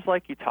seems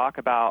like you talk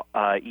about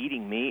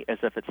eating meat as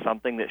if it's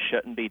something that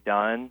shouldn't be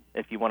done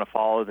if you want to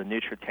follow the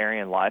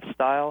nutritarian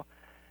lifestyle.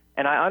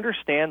 And I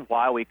understand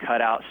why we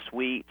cut out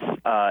sweets,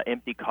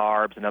 empty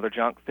carbs, and other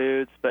junk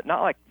foods, but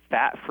not like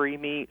fat-free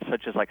meat,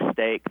 such as like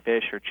steak,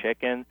 fish, or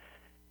chicken.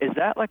 Is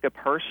that like a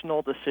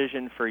personal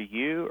decision for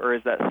you, or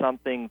is that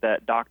something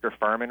that Dr.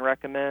 Furman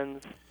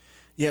recommends?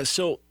 Yeah,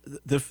 so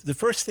the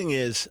first thing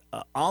is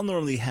I'll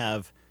normally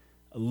have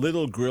a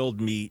little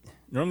grilled meat,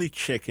 normally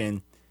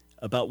chicken,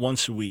 about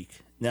once a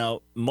week.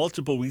 Now,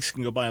 multiple weeks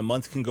can go by, a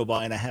month can go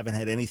by, and I haven't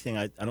had anything.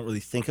 I don't really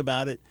think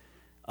about it.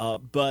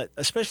 But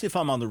especially if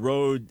I'm on the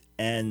road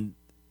and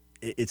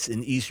it's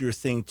an easier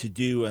thing to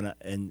do, and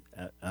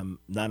I'm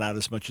not out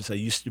as much as I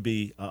used to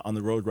be on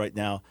the road right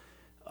now,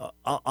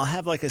 I'll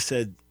have, like I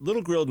said,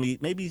 little grilled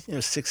meat, maybe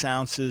 6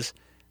 ounces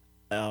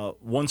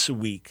once a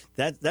week.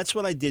 That's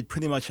what I did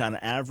pretty much on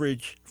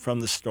average from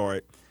the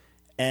start.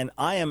 And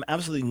I am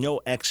absolutely no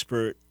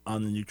expert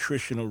on the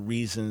nutritional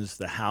reasons,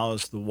 the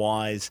hows, the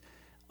whys.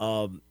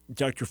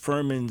 Dr.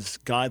 Furman's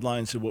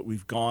guidelines are what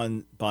we've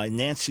gone by.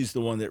 Nancy's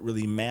the one that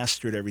really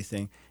mastered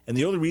everything. And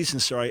the only reason,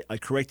 sorry, I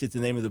corrected the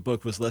name of the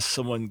book was lest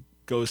someone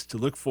goes to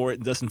look for it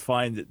and doesn't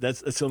find it.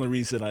 That's the only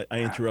reason I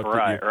interrupted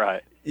you.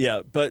 Right.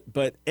 Yeah,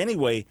 but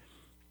anyway,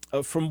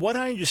 from what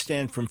I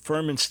understand from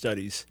Furman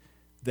studies,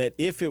 that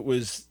if it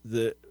was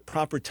the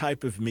proper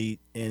type of meat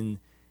in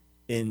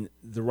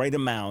the right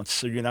amounts,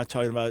 so you're not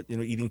talking about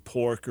eating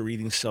pork or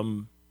eating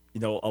some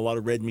a lot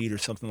of red meat or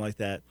something like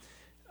that,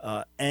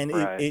 and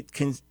right.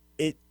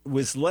 it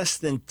was less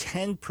than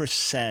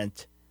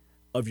 10%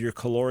 of your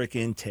caloric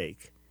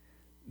intake,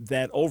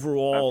 that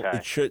overall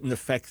it shouldn't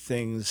affect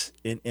things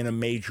in a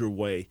major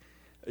way.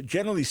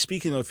 Generally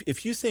speaking,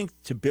 if you think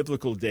to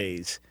biblical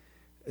days,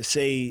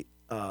 say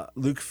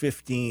Luke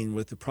 15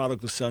 with the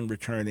prodigal son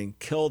returning,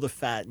 kill the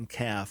fattened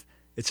calf,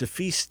 it's a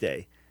feast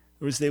day.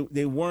 In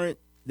other words,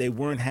 they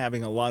weren't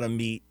having a lot of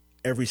meat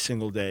every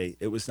single day.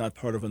 It was not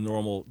part of a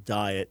normal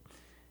diet.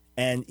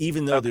 And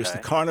even though there's the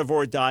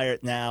carnivore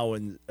diet now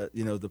and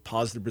the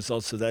positive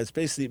results of that, it's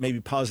basically maybe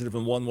positive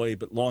in one way,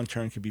 but long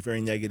term can be very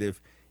negative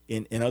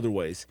in other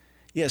ways.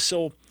 Yeah,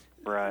 so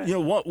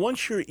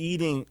once you're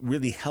eating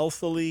really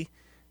healthily,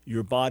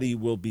 your body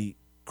will be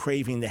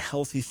craving the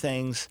healthy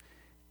things,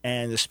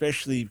 and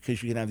especially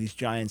because you can have these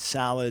giant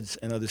salads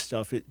and other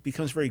stuff, it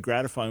becomes very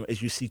gratifying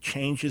as you see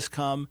changes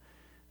come,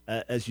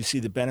 as you see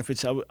the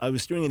benefits. I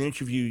was doing an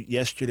interview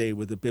yesterday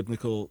with the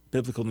Biblical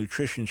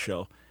Nutrition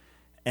Show,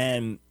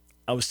 and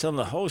I was telling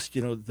the host,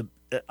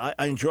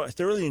 I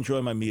thoroughly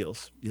enjoy my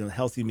meals,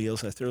 healthy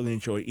meals. I thoroughly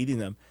enjoy eating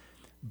them.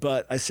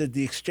 But I said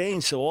the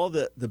exchange, so all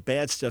the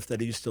bad stuff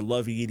that I used to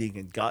love eating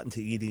and got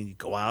into eating, you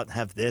go out and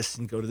have this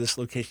and go to this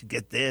location,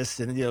 get this,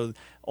 and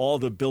all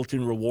the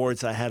built-in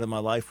rewards I had in my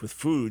life with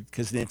food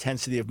because of the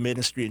intensity of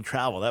ministry and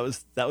travel.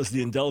 That was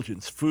the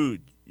indulgence,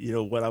 food,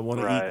 what I want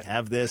to eat,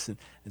 have this, and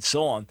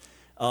so on.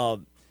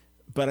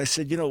 But I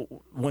said,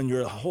 when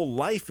your whole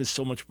life is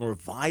so much more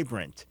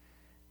vibrant,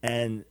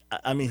 and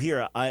I mean,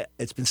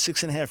 it's been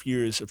 6.5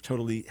 years of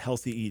totally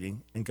healthy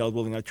eating, and God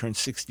willing, I turned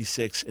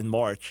 66 in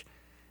March.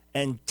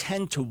 And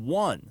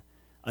 10-1,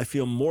 I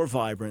feel more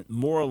vibrant,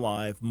 more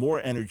alive, more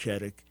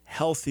energetic,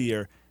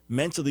 healthier,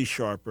 mentally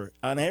sharper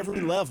on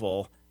every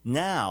level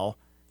now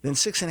than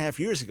 6.5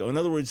 years ago. In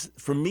other words,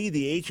 for me,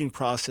 the aging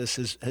process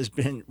has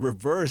been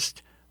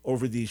reversed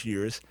over these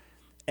years.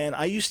 And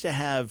I used to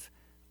have,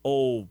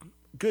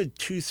 good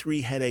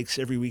 2-3 headaches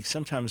every week,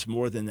 sometimes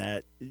more than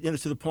that,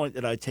 to the point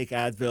that I'd take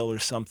Advil or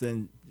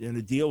something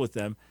to deal with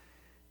them.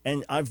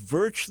 And I've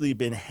virtually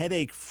been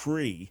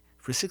headache-free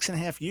for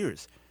 6.5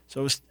 years. So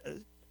I was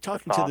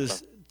talking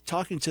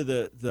to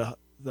the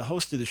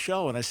host of the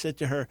show, and I said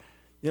to her,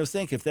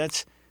 think if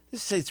that's,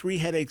 let's say 3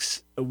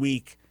 headaches a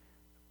week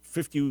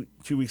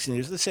 52 weeks in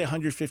years, let's say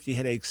 150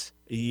 headaches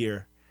a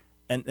year,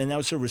 and now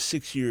it's over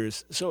 6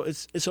 years. So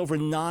it's over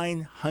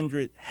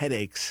 900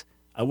 headaches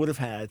I would have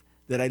had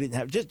that I didn't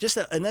have.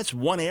 And that's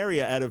one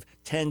area out of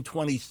 10,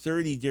 20,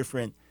 30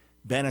 different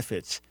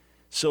benefits.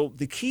 So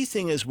the key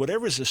thing is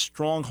whatever is a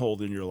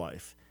stronghold in your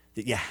life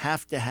that you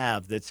have to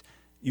have,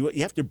 you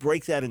have to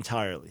break that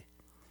entirely.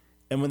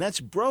 And when that's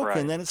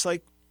broken, then it's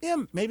like, yeah,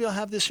 maybe I'll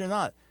have this or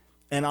not.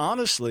 And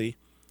honestly,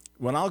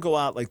 when I'll go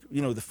out, like,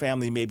 the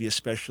family, maybe a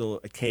special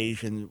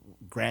occasion,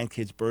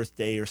 grandkid's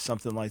birthday or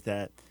something like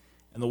that,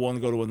 and they'll want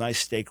to go to a nice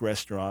steak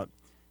restaurant.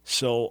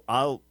 So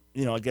I'll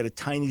get a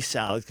tiny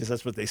salad because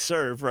that's what they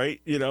serve,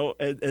 right? And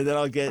then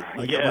I'll get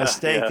my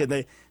steak,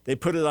 and they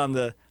put it on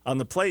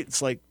the plate.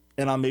 It's like,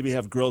 and I'll maybe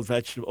have grilled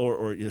vegetable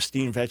or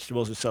steamed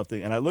vegetables or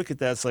something. And I look at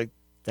that, it's like,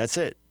 that's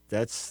it.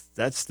 That's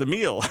the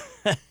meal,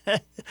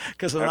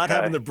 because I'm not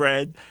having the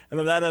bread and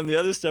I'm not having the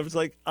other stuff. It's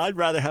like, I'd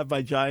rather have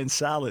my giant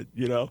salad,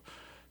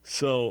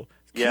 So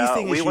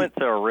we went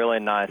to a really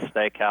nice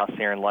steakhouse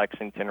here in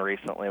Lexington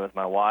recently with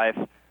my wife,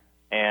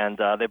 and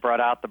they brought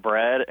out the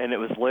bread, and it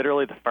was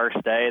literally the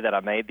first day that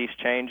I made these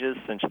changes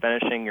since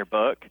finishing your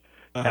book.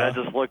 And I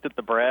just looked at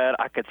the bread.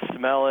 I could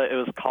smell it. It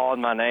was calling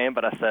my name,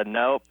 but I said,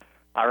 nope.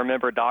 I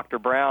remember Dr.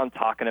 Brown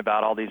talking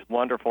about all these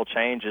wonderful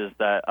changes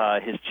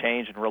that his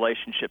change in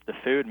relationship to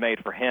food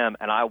made for him,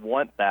 and I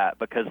want that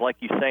because, like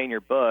you say in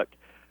your book,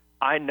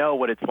 I know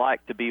what it's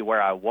like to be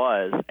where I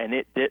was, and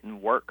it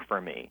didn't work for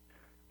me.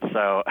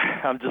 So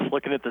I'm just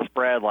looking at this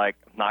bread like,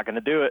 I'm not going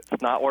to do it.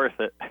 It's not worth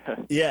it.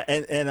 Yeah,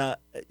 and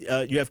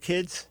you have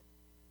kids?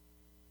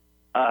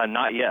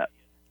 Not yet.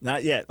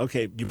 Not yet.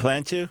 Okay, you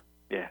plan to?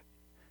 Yeah.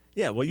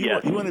 Yeah. Well, you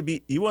want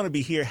to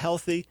be here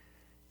healthy.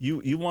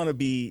 You want to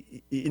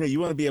be you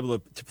want to be able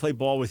to play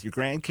ball with your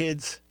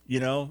grandkids,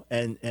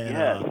 and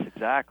yes,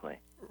 exactly.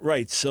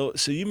 Right. So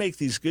you make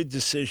these good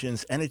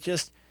decisions, and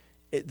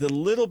the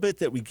little bit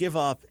that we give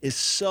up is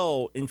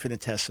so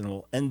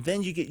infinitesimal, and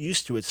then you get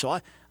used to it.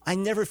 So I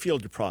never feel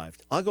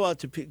deprived. I'll go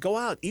out,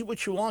 eat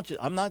what you want.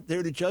 I'm not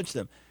there to judge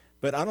them,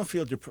 but I don't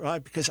feel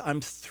deprived because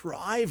I'm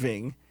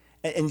thriving.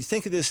 And you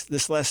think of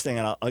this last thing,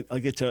 and I'll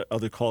get to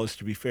other callers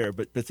to be fair,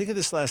 but think of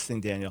this last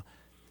thing, Daniel.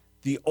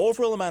 The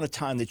overall amount of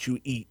time that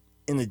you eat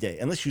in the day,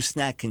 unless you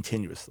snack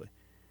continuously.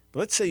 But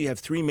let's say you have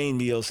 3 main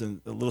meals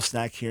and a little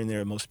snack here and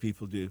there, most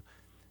people do.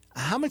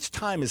 How much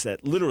time is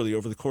that literally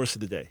over the course of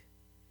the day?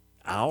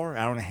 Hour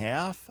and a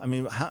half? I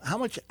mean, how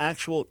much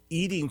actual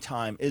eating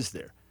time is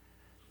there?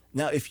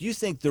 Now, if you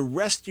think the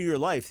rest of your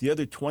life, the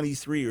other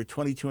 23 or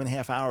 22 and a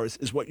half hours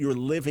is what you're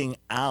living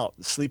out,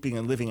 sleeping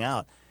and living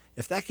out,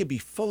 if that could be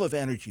full of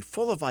energy,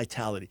 full of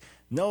vitality,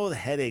 no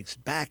headaches,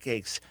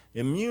 backaches,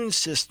 immune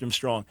system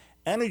strong,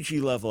 energy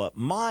level up,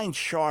 mind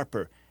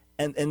sharper,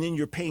 and then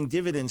you're paying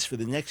dividends for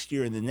the next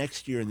year and the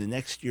next year and the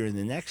next year and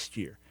the next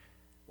year.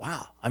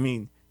 Wow. I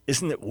mean,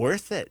 isn't it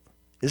worth it?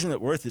 Isn't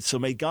it worth it? So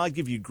may God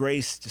give you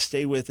grace to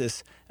stay with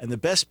us. And the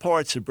best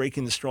parts of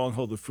breaking the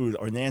stronghold of food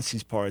are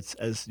Nancy's parts,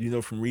 as you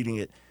know from reading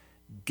it.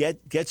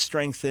 Get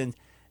strengthened.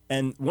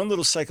 And one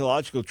little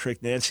psychological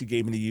trick Nancy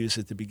gave me to use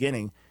at the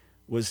beginning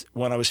was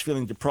when I was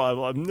feeling deprived.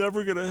 Well, I'm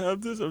never going to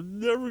have this.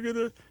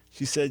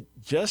 She said,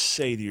 just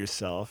say to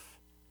yourself,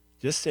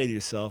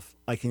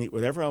 I can eat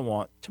whatever I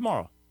want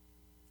tomorrow.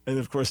 And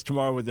of course,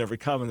 tomorrow would never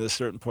come. And at a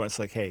certain point, it's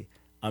like, hey,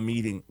 I'm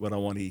eating what I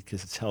want to eat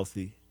because it's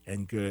healthy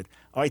and good.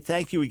 All right,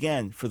 thank you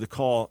again for the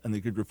call and the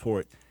good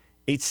report.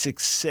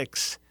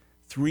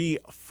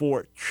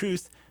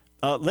 866-34-TRUTH.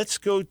 Let's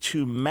go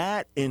to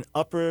Matt in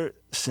Upper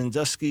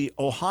Sandusky,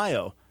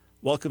 Ohio.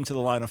 Welcome to the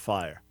Line of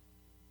Fire.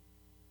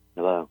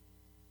 Hello.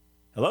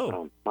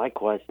 Hello. My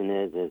question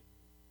is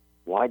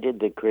why did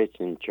the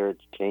Christian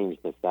church change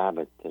the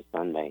Sabbath to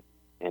Sunday?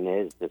 And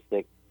is the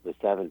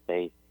seventh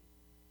day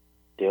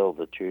still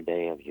the true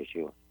day of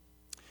Yeshua?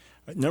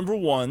 Number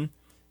one,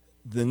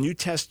 the New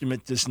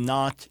Testament does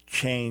not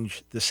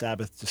change the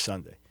Sabbath to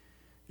Sunday.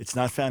 It's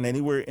not found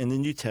anywhere in the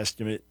New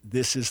Testament.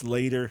 This is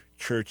later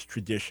church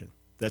tradition.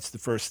 That's the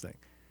first thing.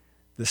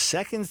 The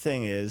second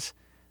thing is,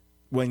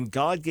 when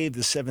God gave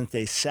the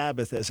seventh-day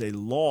Sabbath as a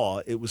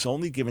law, it was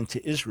only given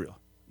to Israel.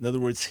 In other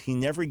words, he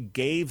never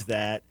gave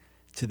that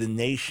to the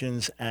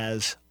nations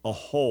as a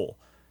whole.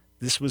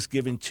 This was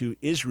given to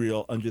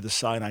Israel under the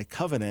Sinai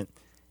covenant,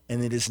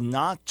 and it is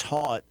not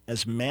taught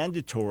as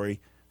mandatory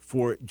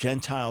for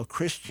Gentile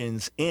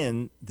Christians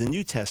in the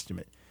New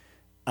Testament.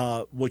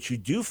 What you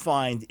do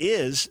find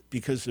is,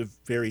 because of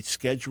varied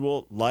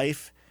schedule,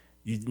 life,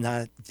 you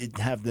didn't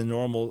have the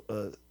normal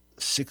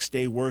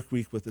 6-day work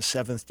week with the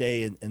seventh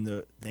day in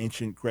the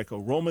ancient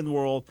Greco-Roman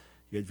world.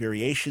 You had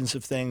variations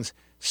of things.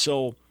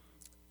 So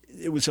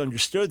it was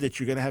understood that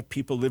you're going to have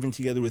people living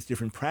together with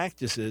different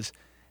practices.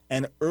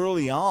 And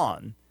early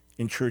on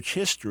in church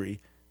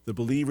history, the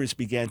believers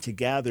began to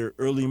gather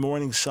early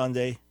morning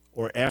Sunday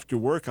or after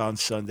work on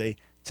Sunday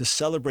to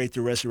celebrate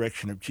the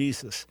resurrection of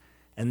Jesus.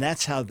 And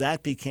that's how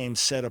that became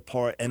set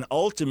apart. And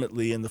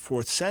ultimately, in the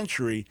 4th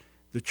century,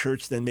 the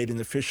church then made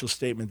an official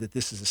statement that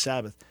this is a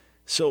Sabbath.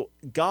 So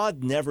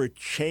God never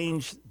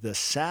changed the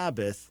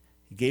Sabbath.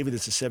 He gave it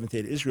as the seventh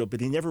day to Israel, but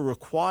he never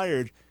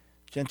required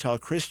Gentile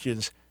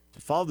Christians to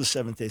follow the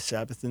seventh-day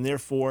Sabbath, and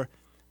therefore,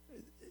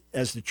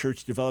 as the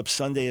church developed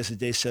Sunday as a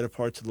day set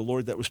apart to the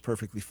Lord, that was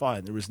perfectly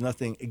fine. There was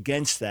nothing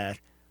against that.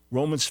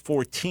 Romans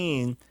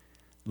 14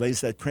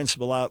 lays that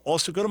principle out.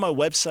 Also, go to my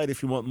website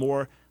if you want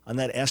more on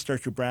that,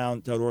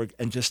 AskDrBrown.org,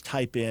 and just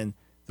type in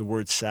the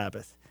word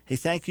Sabbath. Hey,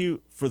 thank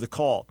you for the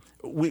call.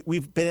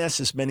 We've been asked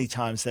this many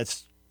times.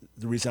 That's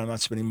the reason I'm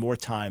not spending more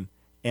time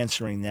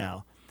answering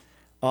now.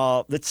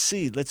 Let's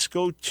see. Let's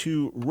go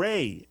to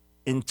Ray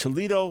in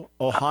Toledo,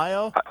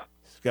 Ohio.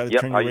 Got to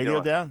turn your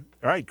radio down.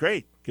 All right,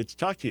 great. Good to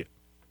talk to you.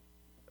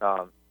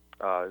 I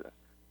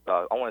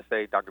want to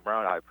say, Dr.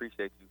 Brown, I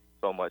appreciate you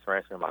so much for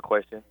answering my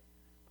question.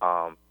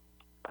 Well,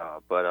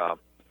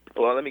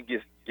 let me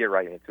just get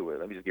right into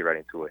it.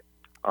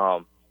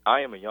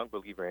 I am a young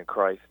believer in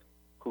Christ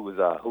who has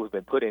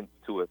been put in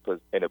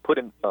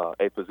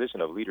a position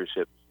of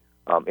leadership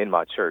in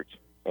my church,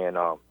 and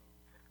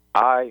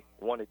I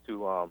wanted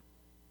to.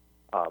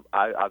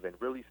 I've been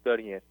really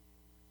studying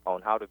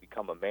on how to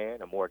become a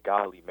more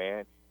godly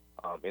man,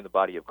 in the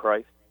body of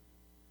Christ.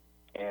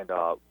 And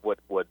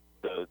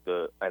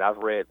and I've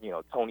read,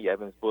 Tony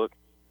Evans' book.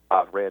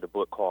 I've read a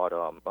book called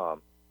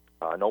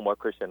No More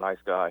Christian Nice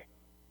Guy.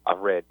 I've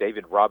read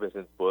David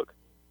Robinson's book.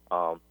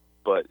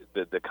 But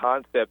the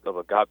concept of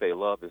agape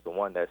love is the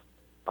one that's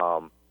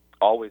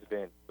always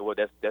been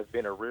that's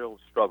been a real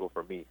struggle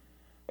for me,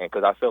 and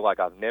because I feel like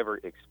I've never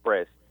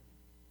expressed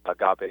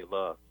agape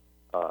love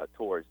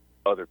towards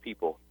other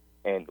people,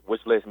 and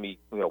which makes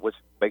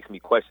me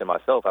question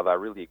myself: have I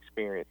really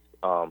experienced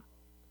agape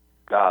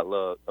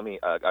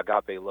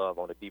love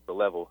on a deeper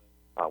level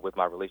with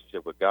my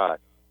relationship with God?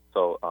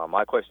 So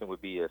my question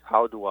would be: is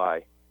how do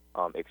I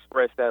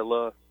express that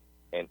love,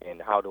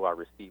 and how do I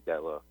receive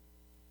that love?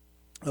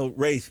 Oh,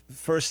 Ray,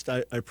 first,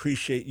 I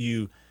appreciate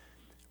you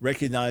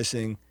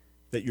recognizing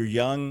that you're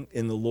young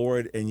in the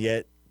Lord and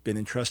yet been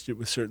entrusted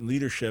with certain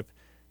leadership,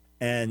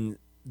 and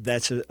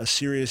that's a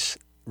serious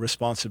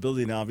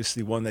responsibility, and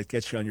obviously one that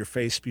gets you on your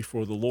face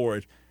before the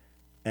Lord.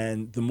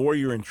 And the more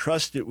you're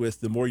entrusted with,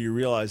 the more you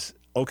realize,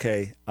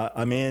 okay,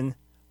 I'm in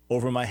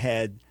over my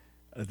head.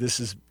 This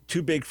is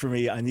too big for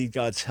me. I need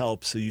God's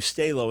help. So you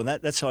stay low, and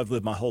that's how I've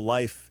lived my whole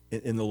life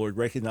in the Lord,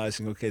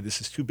 recognizing, okay, this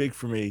is too big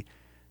for me.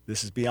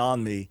 This is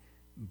beyond me.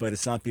 But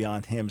it's not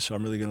beyond him, so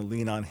I'm really going to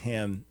lean on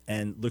him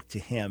and look to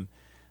him.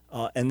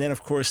 And then,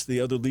 of course, the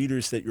other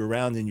leaders that you're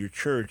around in your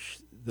church,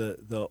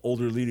 the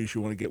older leaders,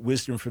 you want to get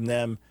wisdom from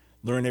them,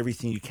 learn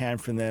everything you can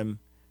from them,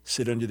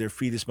 sit under their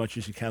feet as much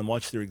as you can,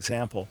 watch their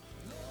example.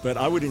 But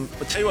I'll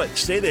tell you what,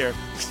 stay there,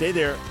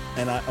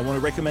 and I want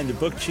to recommend a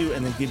book to you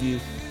and then give you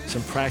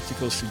some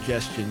practical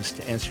suggestions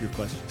to answer your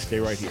questions. Stay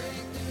right here.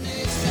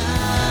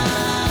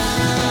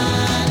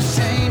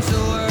 Change the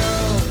world.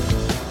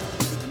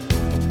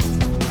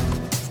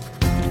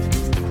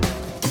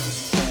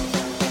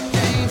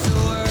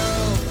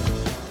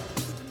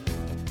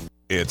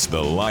 It's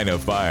The Line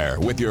of Fire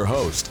with your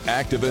host,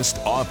 activist,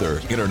 author,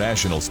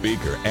 international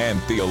speaker,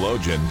 and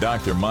theologian,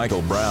 Dr.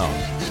 Michael Brown.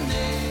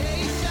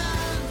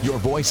 Your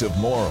voice of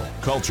moral,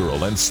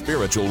 cultural, and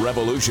spiritual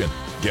revolution.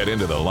 Get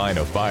into The Line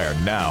of Fire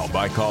now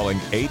by calling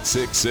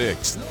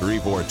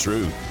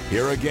 866-34-TRUTH.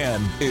 Here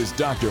again is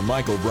Dr.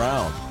 Michael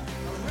Brown.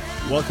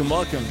 Welcome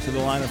to The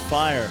Line of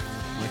Fire.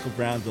 Michael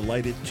Brown,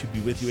 delighted to be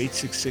with you.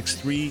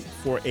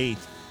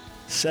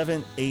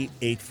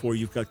 866-348-7884.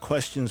 You've got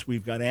questions,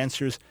 we've got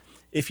answers.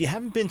 If you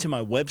haven't been to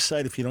my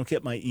website, if you don't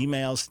get my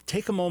emails,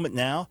 take a moment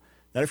now,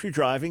 not if you're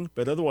driving,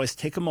 but otherwise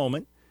take a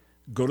moment,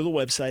 go to the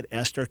website,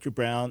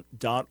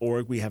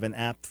 AskDrBrown.org. We have an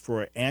app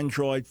for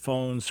Android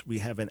phones. We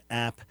have an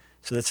app,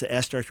 so that's the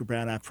Ask Dr.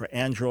 Brown app for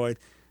Android,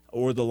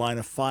 or the Line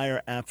of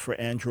Fire app for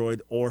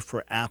Android or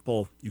for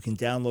Apple. You can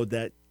download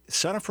that.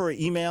 Sign up for our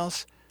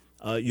emails.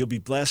 You'll be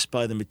blessed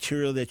by the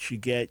material that you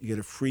get. You get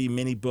a free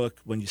mini book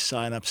when you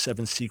sign up,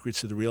 7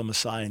 Secrets of the Real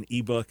Messiah, an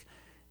ebook.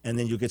 And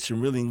then you'll get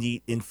some really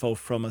neat info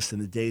from us in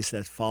the days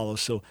that follow.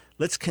 So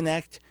let's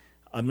connect.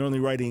 I'm normally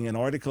writing an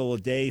article a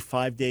day,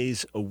 5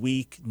 days a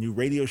week, new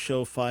radio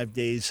show 5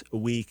 days a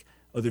week,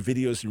 other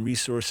videos and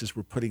resources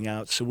we're putting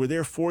out. So we're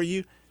there for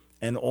you,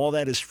 and all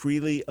that is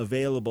freely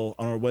available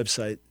on our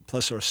website,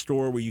 plus our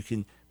store where you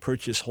can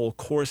purchase whole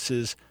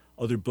courses,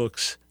 other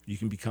books. You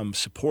can become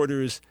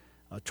supporters,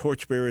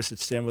 torchbearers that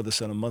stand with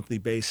us on a monthly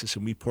basis,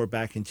 and we pour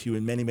back into you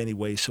in many, many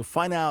ways. So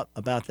find out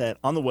about that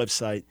on the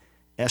website,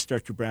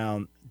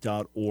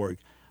 AskDrBrown.org.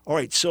 All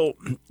right, so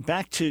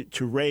back to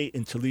Ray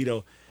in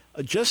Toledo.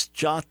 Just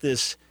jot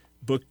this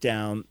book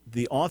down.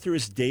 The author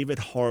is David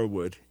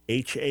Harwood,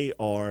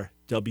 Harwood,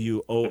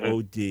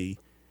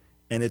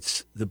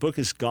 and the book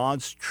is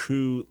God's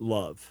True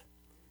Love.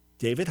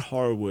 David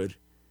Harwood,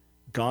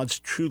 God's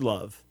True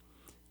Love.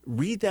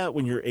 Read that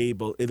when you're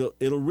able.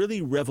 It'll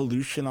really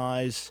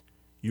revolutionize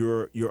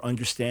your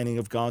understanding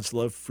of God's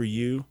love for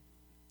you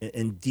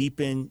and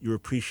deepen your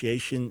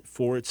appreciation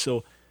for it.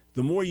 So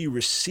the more you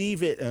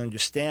receive it and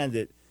understand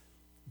it,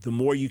 the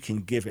more you can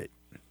give it.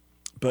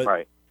 But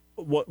right.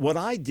 What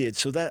I did,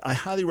 so that I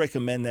highly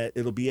recommend that.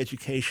 It'll be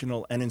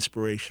educational and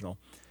inspirational.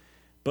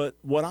 But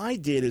what I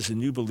did as a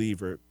new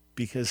believer,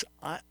 because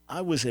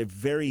I was a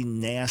very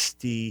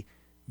nasty,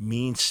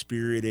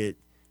 mean-spirited,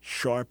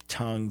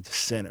 sharp-tongued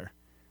sinner.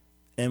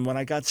 And when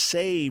I got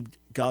saved,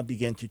 God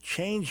began to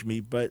change me,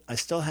 but I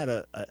still had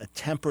a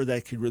temper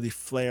that could really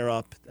flare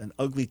up, an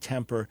ugly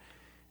temper.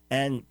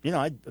 And,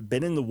 I'd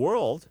been in the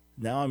world.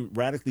 Now I'm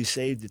radically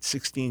saved at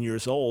 16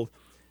 years old.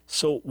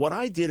 So what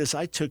I did is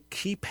I took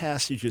key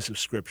passages of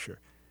Scripture.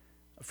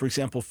 For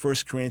example, 1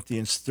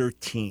 Corinthians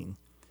 13,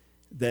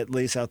 that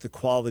lays out the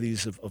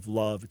qualities of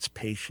love. It's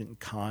patient and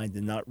kind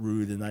and not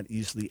rude and not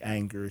easily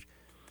angered.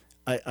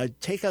 I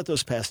take out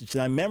those passages,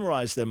 and I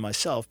memorize them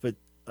myself, but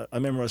I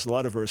memorized a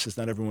lot of verses.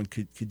 Not everyone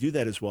could do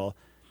that as well.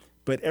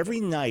 But every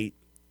night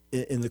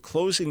in the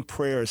closing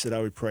prayers that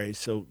I would pray,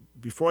 so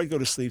before I go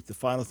to sleep, the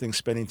final thing,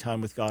 spending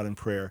time with God in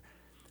prayer,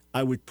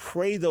 I would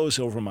pray those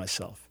over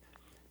myself,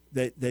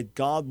 that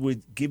God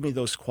would give me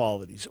those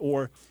qualities.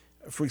 Or,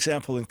 for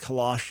example, in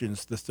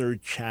Colossians, the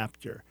 3rd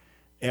chapter,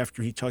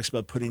 after he talks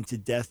about putting to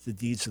death the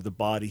deeds of the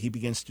body, he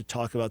begins to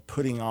talk about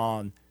putting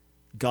on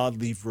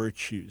godly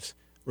virtues.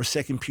 Or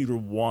 2 Peter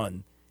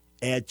 1,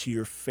 add to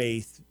your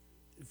faith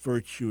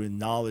virtue and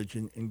knowledge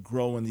and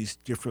grow in these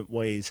different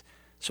ways.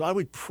 So I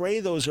would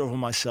pray those over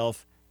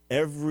myself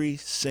every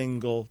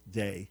single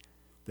day,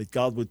 that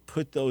God would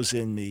put those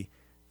in me,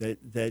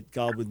 that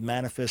God would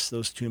manifest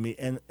those to me.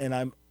 And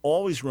I'm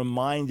always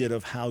reminded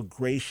of how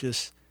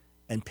gracious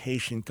and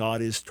patient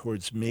God is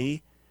towards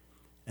me.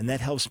 And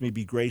that helps me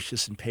be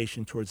gracious and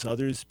patient towards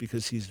others,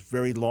 because he's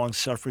very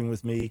long-suffering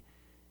with me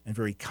and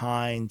very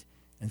kind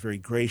and very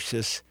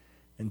gracious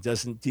and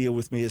doesn't deal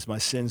with me as my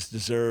sins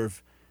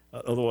deserve.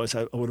 Otherwise,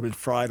 I would have been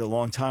fried a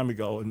long time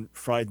ago and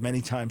fried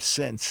many times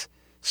since.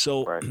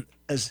 So Right.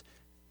 as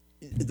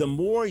the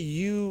more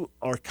you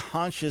are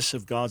conscious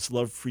of God's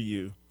love for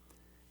you,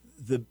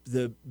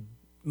 the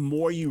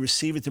more you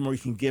receive it, the more you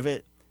can give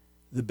it,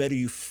 the better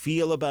you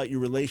feel about your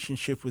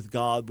relationship with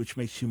God, which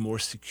makes you more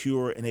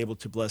secure and able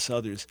to bless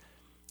others.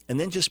 And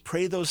then just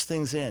pray those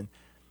things in.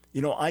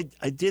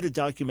 I did a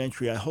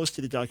documentary. I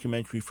hosted a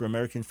documentary for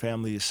American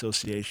Family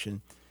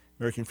Association,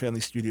 American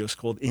Family Studios,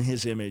 called In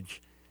His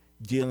Image,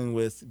 dealing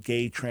with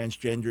gay,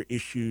 transgender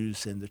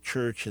issues and the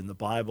church and the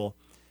Bible.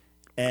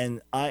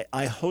 And I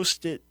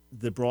hosted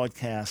the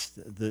broadcast,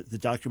 the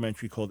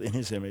documentary called In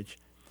His Image,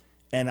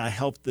 and I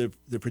helped the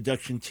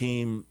production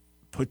team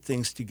put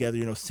things together,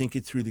 think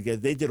it through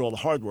together. They did all the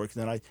hard work,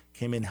 and then I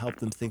came in and helped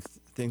them think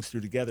things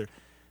through together.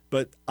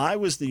 But I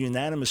was the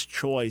unanimous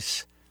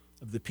choice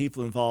of the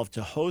people involved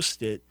to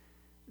host it,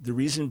 the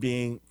reason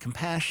being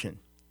compassion.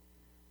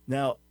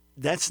 Now,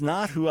 that's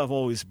not who I've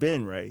always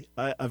been, Ray.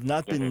 I've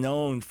not been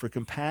known for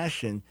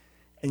compassion,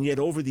 and yet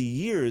over the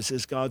years,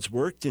 as God's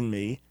worked in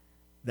me,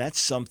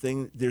 that's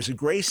something, there's a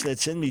grace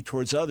that's in me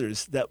towards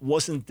others that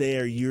wasn't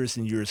there years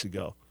and years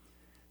ago.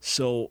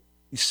 So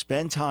you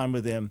spend time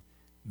with him,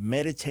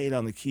 meditate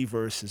on the key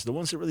verses, the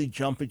ones that really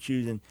jump at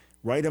you, and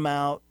write them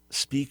out,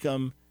 speak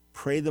them,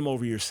 pray them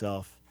over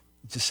yourself.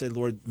 Just say,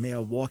 Lord, may I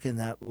walk in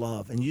that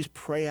love. And you just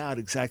pray out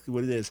exactly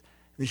what it is.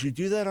 And as you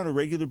do that on a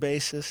regular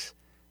basis,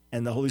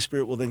 and the Holy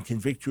Spirit will then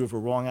convict you of a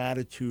wrong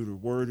attitude or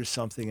word or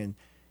something, and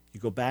you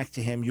go back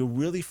to him, you'll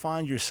really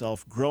find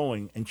yourself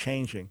growing and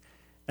changing.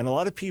 And a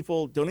lot of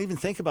people don't even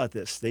think about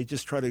this. They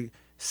just try to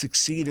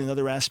succeed in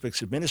other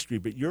aspects of ministry,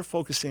 but you're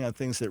focusing on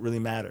things that really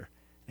matter,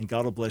 and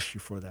God will bless you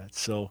for that.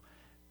 So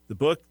the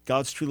book,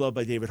 God's True Love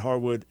by David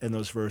Harwood, and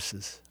those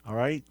verses. All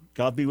right?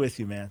 God be with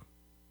you, man.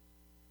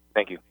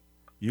 Thank you.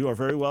 You are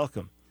very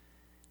welcome.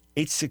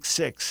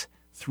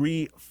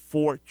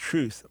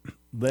 866-34-TRUTH.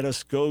 Let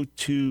us go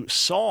to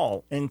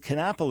Saul in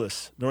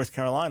Kannapolis, North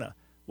Carolina.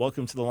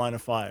 Welcome to the Line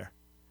of Fire.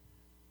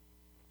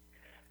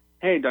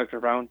 Hey, Dr.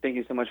 Brown. Thank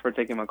you so much for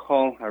taking my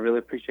call. I really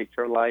appreciate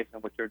your life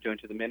and what you're doing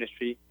to the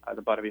ministry,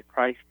 the body of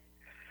Christ.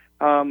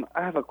 I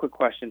have a quick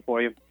question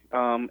for you.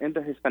 In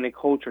the Hispanic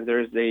culture,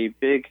 there is a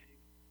big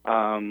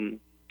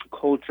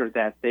culture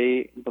that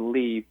they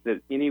believe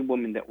that any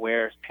woman that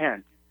wears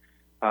pants,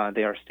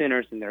 they are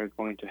sinners and they're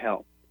going to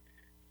hell.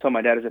 So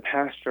my dad is a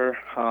pastor.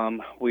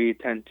 We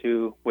tend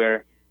to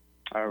wear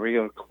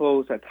regular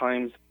clothes at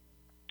times.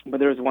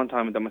 But there was one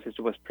time that my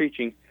sister was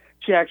preaching.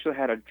 She actually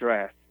had a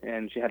dress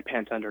and she had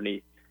pants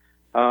underneath.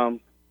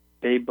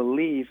 They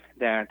believe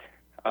that,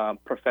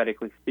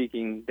 prophetically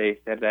speaking, they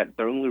said that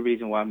the only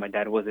reason why my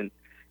dad wasn't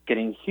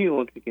getting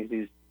healed because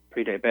he's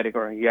pre-diabetic,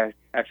 or he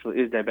actually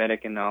is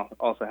diabetic and now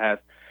also has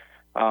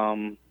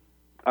other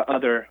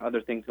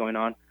things going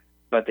on.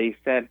 But they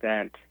said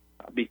that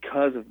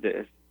because of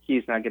this,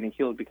 he's not getting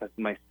healed because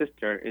my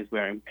sister is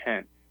wearing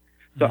pants.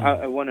 So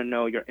I want to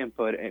know your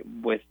input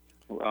with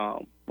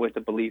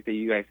the belief that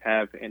you guys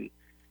have in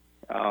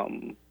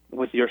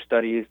with your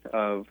studies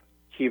of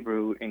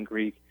Hebrew and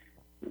Greek.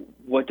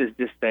 What does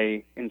this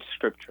say in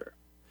Scripture?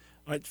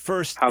 All right,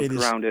 first, how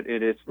grounded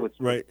it is with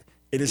right.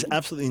 It is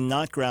absolutely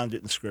not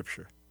grounded in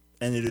Scripture,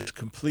 and it is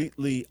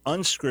completely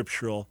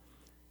unscriptural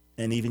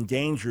and even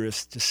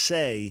dangerous to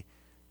say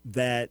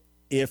that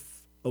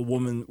if a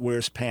woman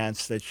wears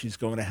pants that she's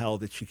going to hell,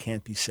 that she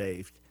can't be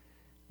saved.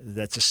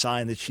 That's a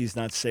sign that she's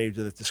not saved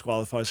or that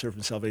disqualifies her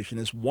from salvation.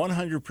 Is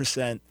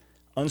 100%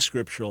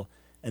 unscriptural,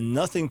 and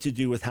nothing to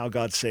do with how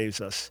God saves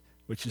us,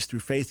 which is through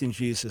faith in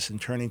Jesus and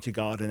turning to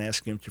God and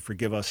asking him to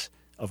forgive us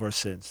of our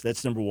sins.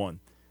 That's number one.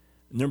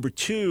 Number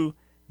two,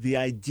 the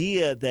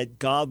idea that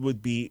God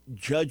would be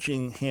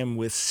judging him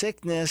with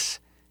sickness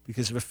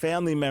because of a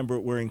family member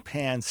wearing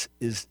pants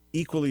is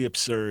equally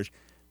absurd.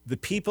 The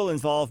people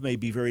involved may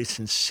be very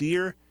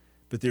sincere,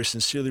 but they're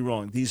sincerely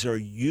wrong. These are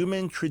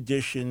human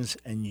traditions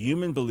and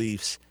human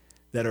beliefs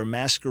that are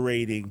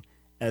masquerading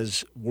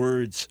as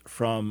words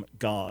from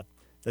God.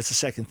 That's the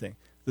second thing.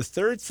 The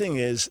third thing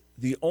is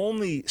the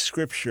only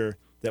scripture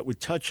that would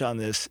touch on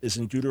this is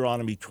in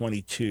Deuteronomy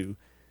 22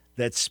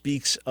 that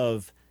speaks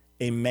of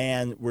a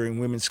man wearing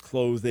women's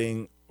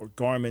clothing or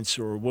garments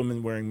or a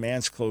woman wearing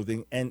man's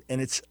clothing. And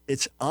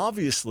it's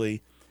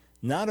obviously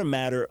not a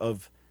matter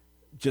of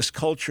just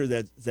culture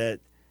that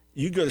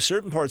you go to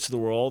certain parts of the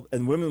world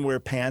and women wear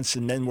pants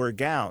and men wear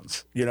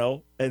gowns, you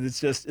know? And it's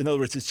just, in other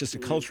words, it's just a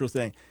cultural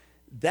thing.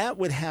 That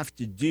would have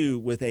to do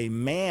with a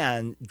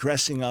man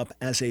dressing up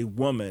as a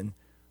woman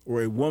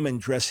or a woman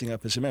dressing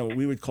up as a man, what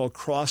we would call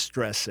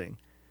cross-dressing.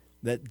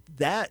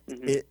 That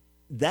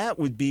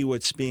would be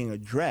what's being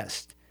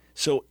addressed.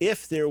 So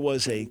if there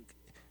was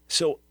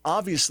so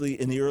obviously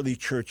in the early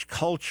church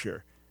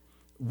culture,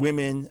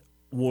 women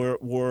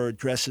wore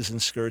dresses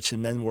and skirts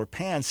and men wore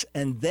pants.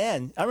 And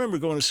then I remember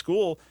going to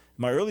school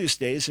in my earliest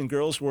days and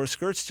girls wore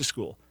skirts to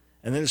school.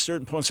 And then at a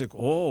certain point, it's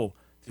like, oh,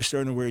 they're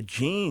starting to wear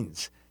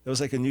jeans. That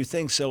was like a new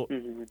thing. So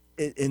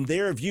in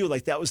their view,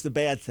 like that was the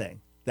bad thing.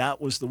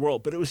 That was the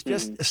world. But it was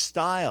just a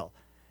style.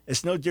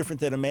 It's no different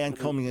than a man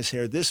combing his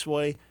hair this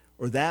way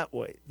or that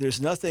way.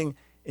 There's nothing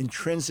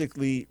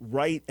intrinsically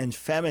right and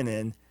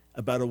feminine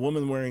about a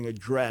woman wearing a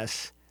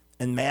dress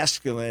and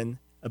masculine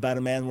about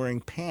a man wearing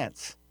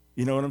pants.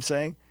 You know what I'm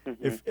saying?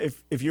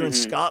 If you're in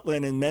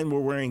Scotland and men were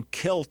wearing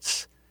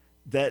kilts,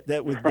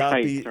 that would not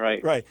be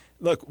right.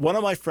 Look, one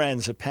of my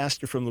friends, a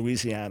pastor from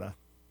Louisiana,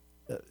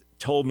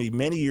 told me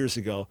many years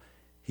ago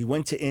he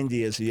went to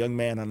India as a young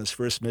man on his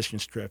first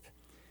missions trip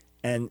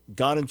and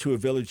got into a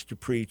village to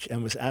preach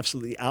and was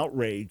absolutely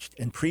outraged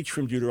and preached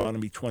from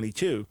Deuteronomy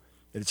 22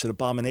 that it's an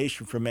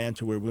abomination for a man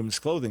to wear women's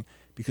clothing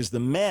because the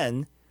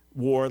men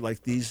wore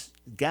like these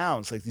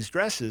gowns, like these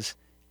dresses,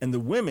 and the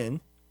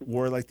women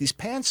wore like these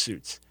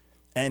pantsuits.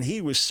 And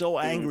he was so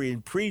angry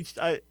and preached.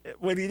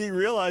 What he didn't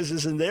realize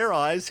is in their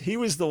eyes, he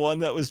was the one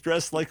that was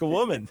dressed like a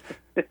woman.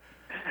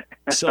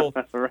 So,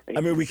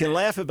 I mean, we can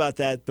laugh about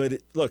that,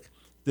 but look,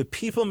 the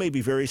people may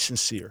be very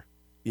sincere.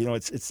 You know,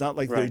 it's not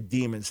like they're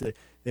demons.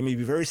 They may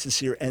be very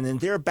sincere. And in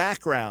their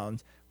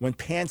background, when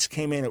pants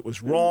came in, it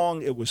was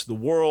wrong. It was the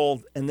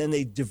world. And then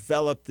they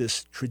developed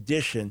this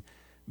tradition.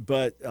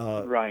 But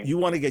you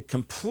want to get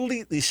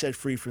completely set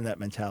free from that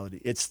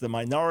mentality. It's the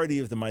minority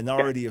of the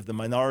minority of the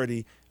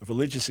minority of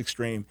religious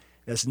extreme.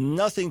 It has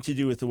nothing to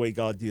do with the way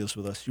God deals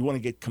with us. You want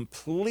to get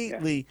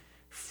completely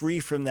free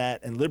from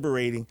that and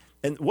liberating.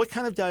 And what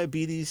kind of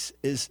diabetes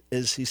is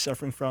he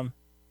suffering from?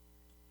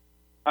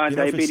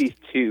 Diabetes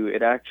 2.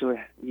 It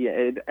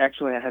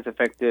actually has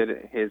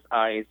affected his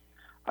eyes.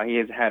 He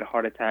has had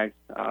heart attacks,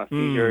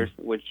 seizures,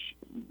 which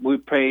we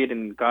prayed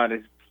and God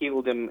has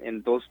healed him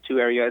in those two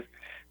areas.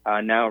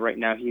 Right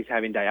now, he's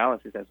having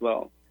dialysis as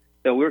well.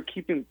 So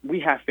we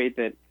have faith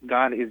that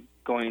God is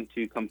going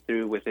to come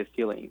through with his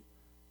healing.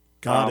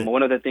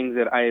 One of the things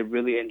that I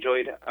really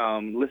enjoyed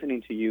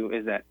listening to you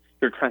is that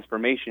your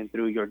transformation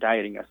through your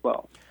dieting as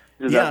well.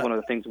 So that's one of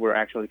the things we're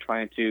actually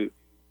trying to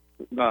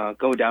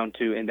go down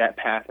to in that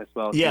path as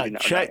well. Yeah,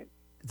 check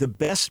the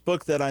best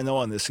book that I know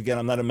on this. Again,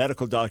 I'm not a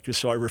medical doctor,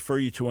 so I refer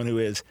you to one who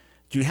is.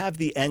 Do you have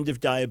The End of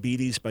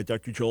Diabetes by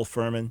Dr. Joel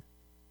Fuhrman?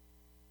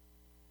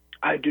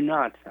 I do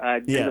not.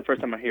 This is the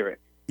first time I hear it.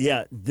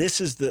 Yeah, this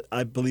is,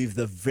 I believe,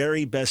 the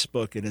very best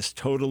book. It is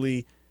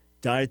totally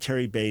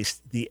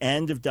dietary-based. The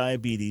End of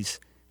Diabetes,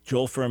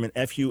 Joel Fuhrman,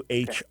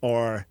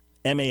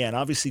 Fuhrman.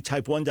 Obviously,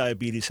 type 1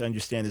 diabetes, I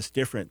understand, is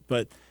different.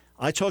 But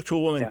I talked to a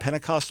woman,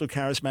 Pentecostal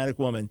charismatic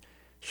woman.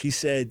 She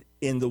said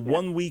in the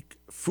 1-week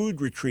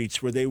food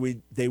retreats where they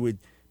would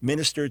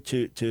minister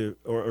to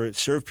or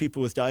serve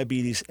people with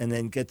diabetes and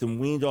then get them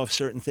weaned off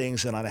certain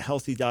things and on a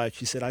healthy diet.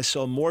 She said, I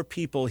saw more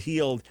people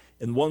healed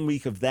in 1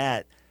 week of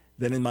that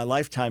than in my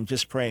lifetime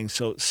just praying.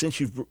 So since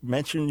you've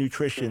mentioned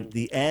nutrition,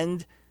 The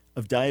End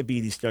of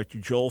Diabetes, Dr.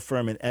 Joel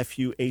Fuhrman,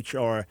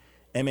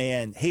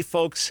 Fuhrman. Hey,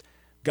 folks,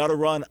 got to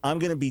run. I'm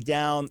going to be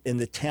down in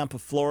the Tampa,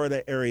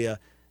 Florida area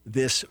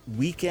this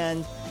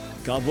weekend.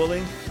 God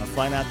willing, I'll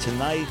find out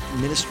tonight,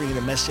 ministering in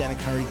a Messianic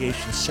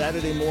congregation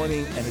Saturday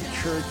morning and a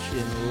church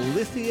in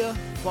Lithia,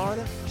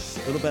 Florida,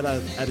 a little bit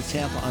out of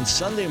Tampa on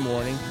Sunday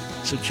morning.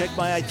 So check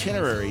my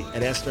itinerary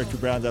at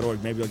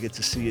AskDrBrown.org. Maybe I'll get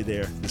to see you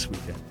there this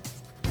weekend.